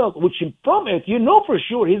fulfilled, which from it you know for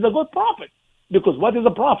sure he's a good prophet? Because what is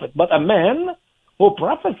a prophet? But a man who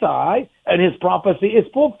prophesied and his prophecy is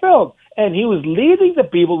fulfilled. And he was leading the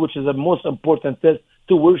people, which is the most important test,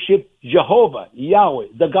 to worship Jehovah, Yahweh,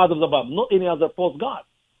 the God of the Bible, not any other false god.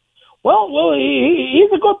 Well,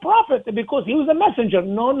 he's a good prophet because he was a messenger.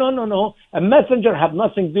 No. A messenger have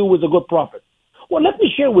nothing to do with a good prophet. Well, let me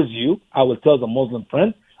share with you, I will tell the Muslim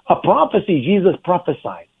friend, a prophecy Jesus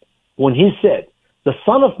prophesied when he said, the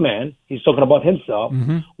Son of Man, he's talking about himself,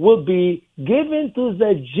 will be given to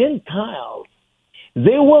the Gentiles.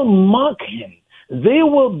 They will mock him. They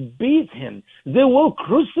will beat him. They will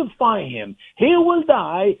crucify him. He will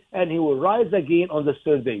die and he will rise again on the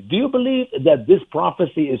third day. Do you believe that this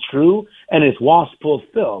prophecy is true and it was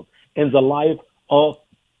fulfilled in the life of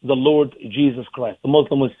the Lord Jesus Christ? The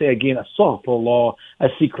Muslim will say again, Astaghfirullah, I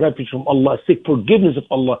seek refuge from Allah, I seek forgiveness of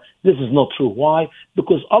Allah. This is not true. Why?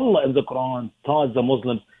 Because Allah in the Quran taught the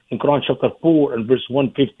Muslims in Quran chapter 4 and verse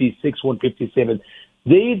 156, 157,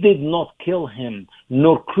 they did not kill him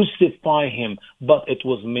nor crucify him, but it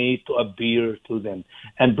was made to appear to them.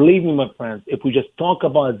 And believe me, my friends, if we just talk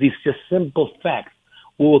about these just simple facts,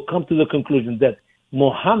 we will come to the conclusion that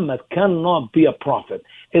Muhammad cannot be a prophet.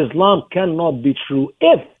 Islam cannot be true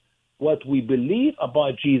if what we believe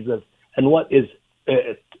about Jesus and what is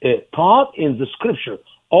taught in the scripture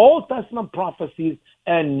Old Testament prophecies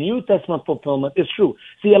and New Testament fulfillment is true.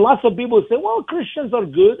 See, lots of people say, well, Christians are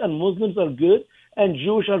good and Muslims are good and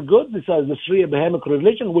Jewish are good. These are the three Abrahamic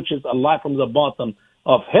religion, which is a lie from the bottom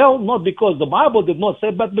of hell, not because the Bible did not say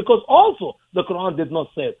it, but because also the Quran did not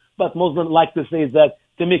say it. But Muslims like to say that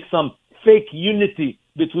to make some fake unity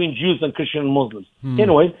between Jews and Christian and Muslims.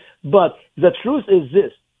 Anyway, but the truth is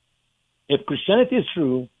this. If Christianity is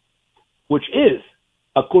true, which is,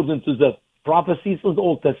 according to the prophecies of the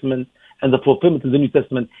Old Testament and the fulfillment of the New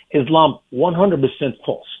Testament, Islam 100%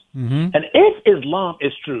 false. And if Islam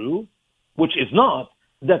is true, which is not,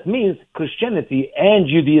 that means Christianity and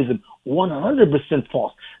Judaism 100%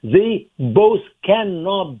 false. They both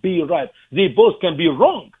cannot be right. They both can be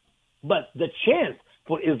wrong. But the chance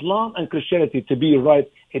for Islam and Christianity to be right,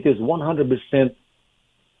 it is 100%.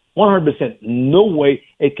 100%. No way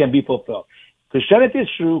it can be fulfilled. Christianity is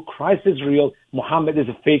true. Christ is real. Muhammad is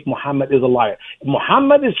a fake. Muhammad is a liar.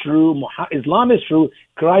 Muhammad is true. Islam is true.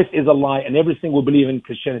 Christ is a lie. And everything we believe in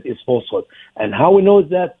Christianity is falsehood. And how we know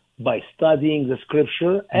that? By studying the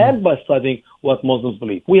scripture and by studying what Muslims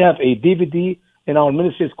believe. We have a DVD in our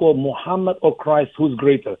ministry. It's called Muhammad or Christ, Who's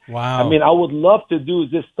Greater? Wow. I mean, I would love to do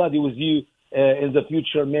this study with you in the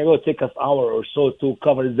future. Maybe it'll take us an hour or so to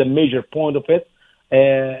cover the major point of it.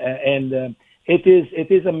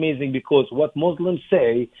 It is amazing because what Muslims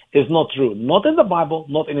say is not true. Not in the Bible,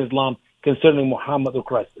 not in Islam, concerning Muhammad or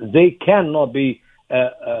Christ. They cannot be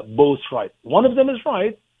both right. One of them is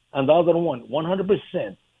right, and the other one,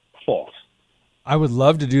 100% false. I would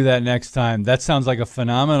love to do that next time. That sounds like a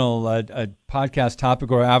phenomenal podcast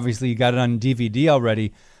topic, or obviously you got it on DVD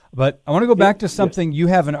already. But I want to go back to something. You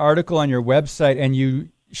have an article on your website, and you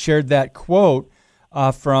shared that quote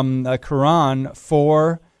from Quran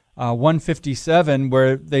 4:157,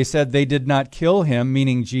 where they said they did not kill him,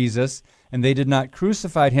 meaning Jesus, and they did not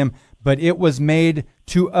crucify him, but it was made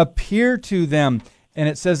to appear to them. And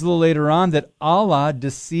it says a little later on that Allah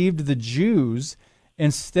deceived the Jews.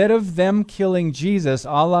 Instead of them killing Jesus,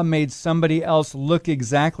 Allah made somebody else look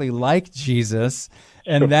exactly like Jesus,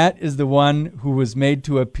 and that is the one who was made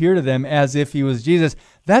to appear to them as if he was Jesus.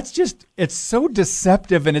 That's just, it's so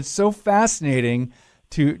deceptive, and it's so fascinating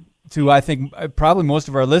to I think, probably most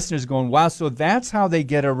of our listeners going, wow, so that's how they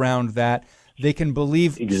get around that. They can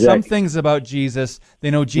believe some things about Jesus. They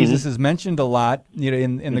know Jesus is mentioned a lot,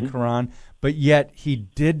 in the Quran, but yet he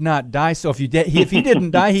did not die. So if he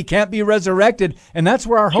didn't die, he can't be resurrected, and that's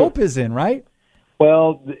where our hope is in, right?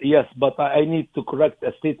 Well, yes, but I need to correct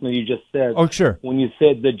a statement you just said. Oh, sure. When you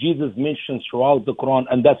said that Jesus mentions throughout the Quran,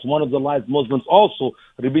 and that's one of the lies Muslims also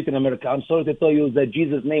repeat in America. I'm sorry to tell you that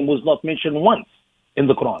Jesus' name was not mentioned once in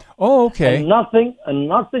the Quran. Oh, okay. And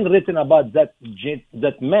nothing written about that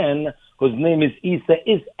man whose name is Isa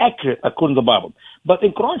is accurate according to the Bible. But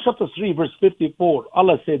in Quran chapter 3, verse 54,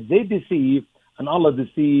 Allah said they deceive, and Allah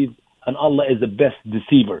deceives, and Allah is the best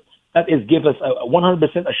deceiver. That is, give us a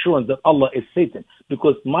 100% assurance that Allah is Satan,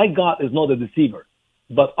 because my God is not a deceiver,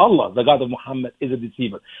 but Allah, the God of Muhammad, is a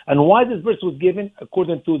deceiver. And why this verse was given,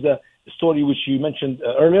 according to the story which you mentioned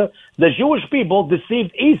earlier, the Jewish people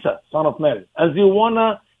deceived Isa, son of Mary, as they want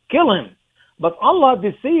to kill him. But Allah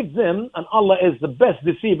deceived them, and Allah is the best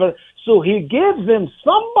deceiver, so he gives them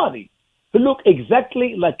somebody who look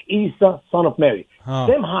exactly like Isa, son of Mary.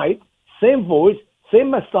 Same height, same voice, same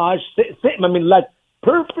massage, like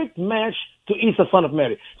perfect match to Isa, son of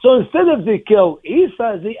Mary. So instead of they kill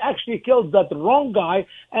Isa, they actually killed that wrong guy,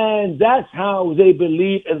 and that's how they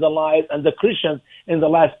believe in the lies. And the Christians in the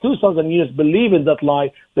last 2,000 years believe in that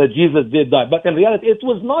lie that Jesus did die. But in reality, it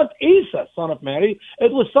was not Isa, son of Mary.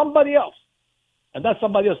 It was somebody else. And that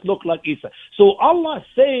somebody else looked like Isa. So Allah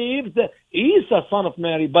saved Isa, son of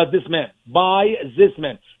Mary, by this man.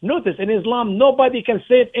 Notice, in Islam, nobody can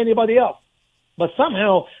save anybody else. But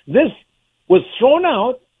somehow, this was thrown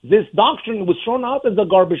out. This doctrine was thrown out in the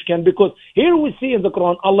garbage can, because here we see in the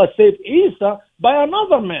Quran, Allah saved Isa by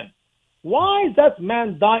another man. Why is that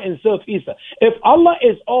man die instead of Isa? If Allah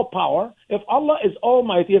is all power, if Allah is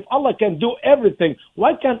almighty, if Allah can do everything,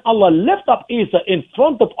 why can't Allah lift up Isa in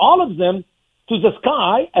front of all of them to the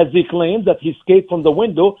sky, as they claim that he escaped from the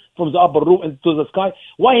window, from the upper room into the sky?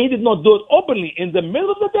 Why he did not do it openly in the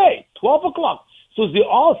middle of the day, 12 o'clock? So they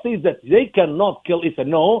all say that they cannot kill Isa.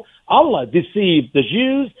 No, Allah deceived the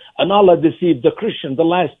Jews and Allah deceived the Christians the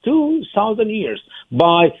last 2,000 years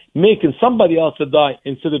by making somebody else to die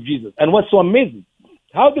instead of Jesus. And what's so amazing,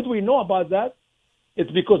 how did we know about that?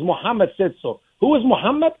 It's because Muhammad said so. Who is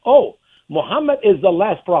Muhammad? Oh, Muhammad is the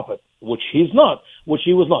last prophet, which he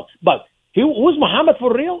was not. But who's Muhammad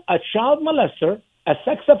for real? A child molester, a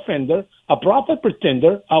sex offender, a prophet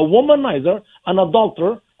pretender, a womanizer, an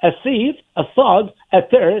adulterer, a thief, a thug, a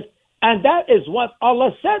terrorist. And that is what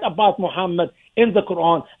Allah said about Muhammad in the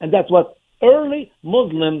Quran. And that's what early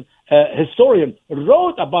Muslim historian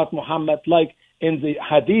wrote about Muhammad, like in the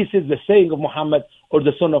hadiths, the saying of Muhammad or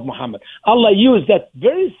the son of Muhammad. Allah used that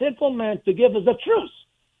very simple man to give us the truth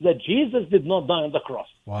that Jesus did not die on the cross.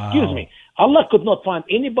 Wow. Excuse me. Allah could not find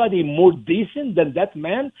anybody more decent than that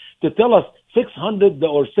man to tell us 600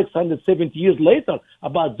 or 670 years later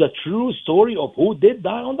about the true story of who did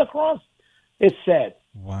die on the cross. It's sad.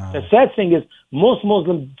 Wow. The sad thing is most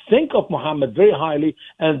Muslims think of Muhammad very highly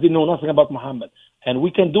and they know nothing about Muhammad. And we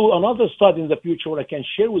can do another study in the future where I can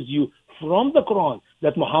share with you from the Quran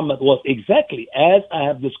that Muhammad was exactly as I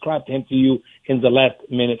have described him to you in the last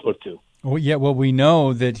minute or two. Well, yeah, well, we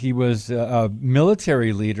know that he was a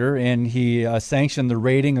military leader, and he sanctioned the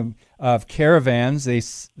raiding of caravans.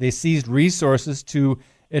 They seized resources to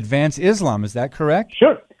advance Islam. Is that correct?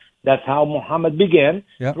 Sure. That's how Muhammad began.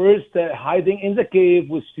 Yep. First, hiding in the cave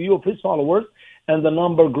with few of his followers, and the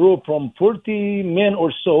number grew from 40 men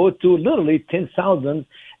or so to literally 10,000,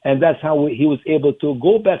 and that's how he was able to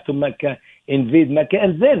go back to Mecca, invade Mecca,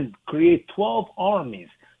 and then create 12 armies.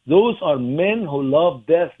 Those are men who love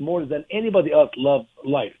death more than anybody else loves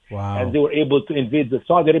life. Wow. And they were able to invade the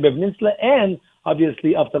Saudi Arabia Peninsula, and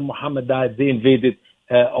obviously after Muhammad died, they invaded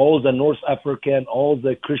all the North Africa and all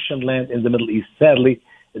the Christian land in the Middle East. Sadly,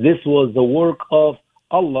 this was the work of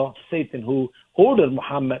Allah, Satan, who ordered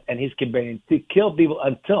Muhammad and his companions to kill people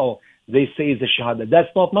until they say the Shahada. That's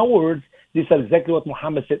not my words. This is exactly what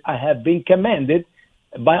Muhammad said. I have been commanded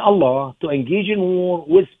by Allah to engage in war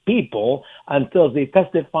with people until they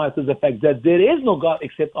testify to the fact that there is no God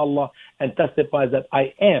except Allah and testify that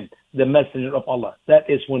I am the messenger of Allah. That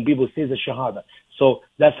is when people say the Shahada. So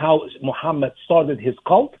that's how Muhammad started his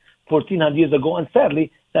cult 1400 years ago, and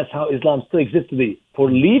sadly, that's how Islam still exists today. For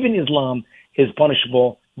leaving Islam is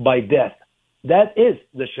punishable by death. That is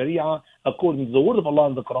the Sharia according to the word of Allah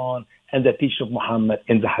in the Quran and the teaching of Muhammad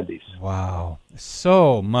in the Hadith. Wow.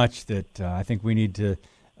 So much that I think we need to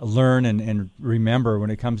learn and remember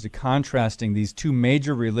when it comes to contrasting these two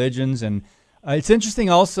major religions. And it's interesting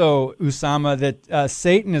also, Usama, that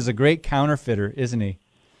Satan is a great counterfeiter, isn't he?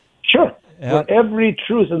 Sure. Yeah. For every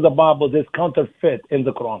truth in the Bible, there's counterfeit in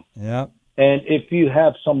the Quran. Yeah. And if you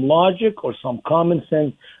have some logic or some common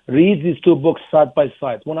sense, read these two books side by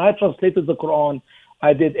side. When I translated the Quran,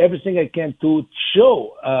 I did everything I can to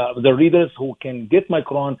show the readers who can get my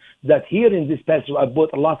Quran that here in this passage I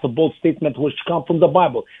put lots of bold statements which come from the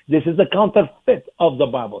Bible. This is the counterfeit of the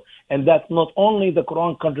Bible. And that not only the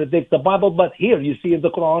Quran contradicts the Bible, but here you see in the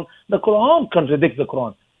Quran contradicts the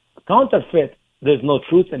Quran. Counterfeit, there's no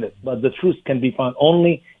truth in it, but the truth can be found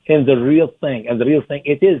only in the real thing. And the real thing,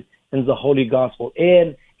 it is in the Holy Gospel,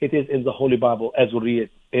 and it is in the Holy Bible as we read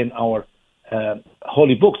in our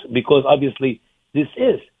holy books, because obviously this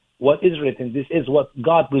is what is written. This is what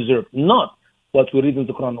God preserved, not what we read in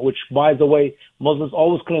the Quran, which, by the way, Muslims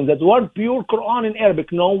always claim that one pure Quran in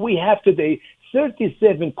Arabic. No, we have today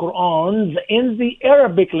 37 Qurans in the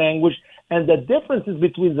Arabic language, and the difference is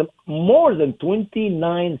between them more than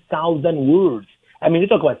 29,000 words. I mean, we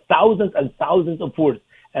talk about thousands and thousands of words,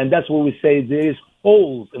 and that's where we say there is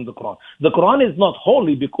holes in the Quran. The Quran is not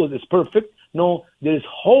holy because it's perfect. No, there is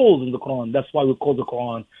holes in the Quran. That's why we call the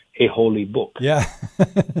Quran a holy book. Yeah,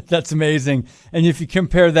 that's amazing. And if you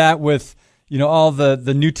compare that with, all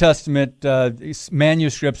the New Testament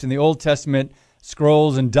manuscripts and the Old Testament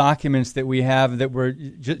scrolls and documents that we have that were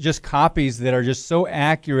just copies that are just so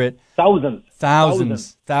accurate. Thousands.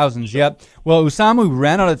 Yep. Well, Usama, we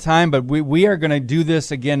ran out of time, but we are going to do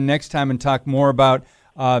this again next time and talk more about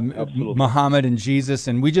Muhammad and Jesus,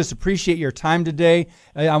 and we just appreciate your time today.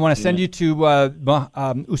 I want to send you to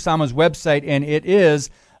Usama's website, and it is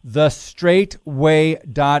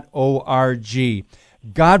thestraightway.org.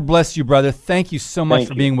 God bless you, brother. Thank you so much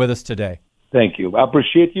for being with us today. Thank you. I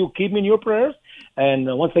appreciate you. Keep me in your prayers. And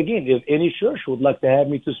once again, if any church would like to have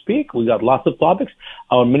me to speak, we got lots of topics.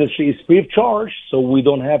 Our ministry is free of charge, so we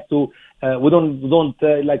don't have to.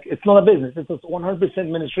 It's not a business. It's a 100%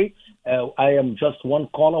 ministry. I am just one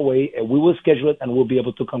call away. We will schedule it, and we'll be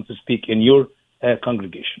able to come to speak in your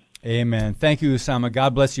congregation. Amen. Thank you, Usama.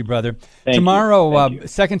 God bless you, brother. Thank Tomorrow, you.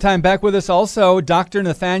 Second time back with us also, Dr.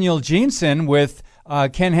 Nathaniel Jeanson with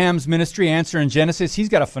Ken Ham's ministry, Answer in Genesis. He's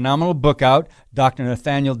got a phenomenal book out, Dr.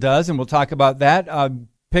 Nathaniel does, and we'll talk about that.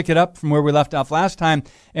 Pick it up from where we left off last time.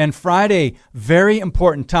 And Friday, very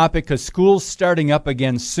important topic because school's starting up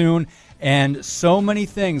again soon, and so many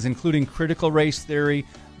things, including critical race theory,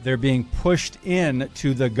 they're being pushed in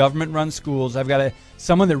to the government-run schools. I've got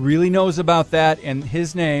someone that really knows about that, and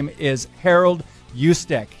his name is Harold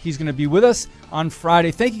Ustek. He's going to be with us on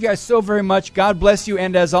Friday. Thank you guys so very much. God bless you.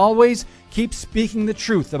 And as always, keep speaking the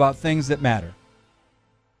truth about things that matter.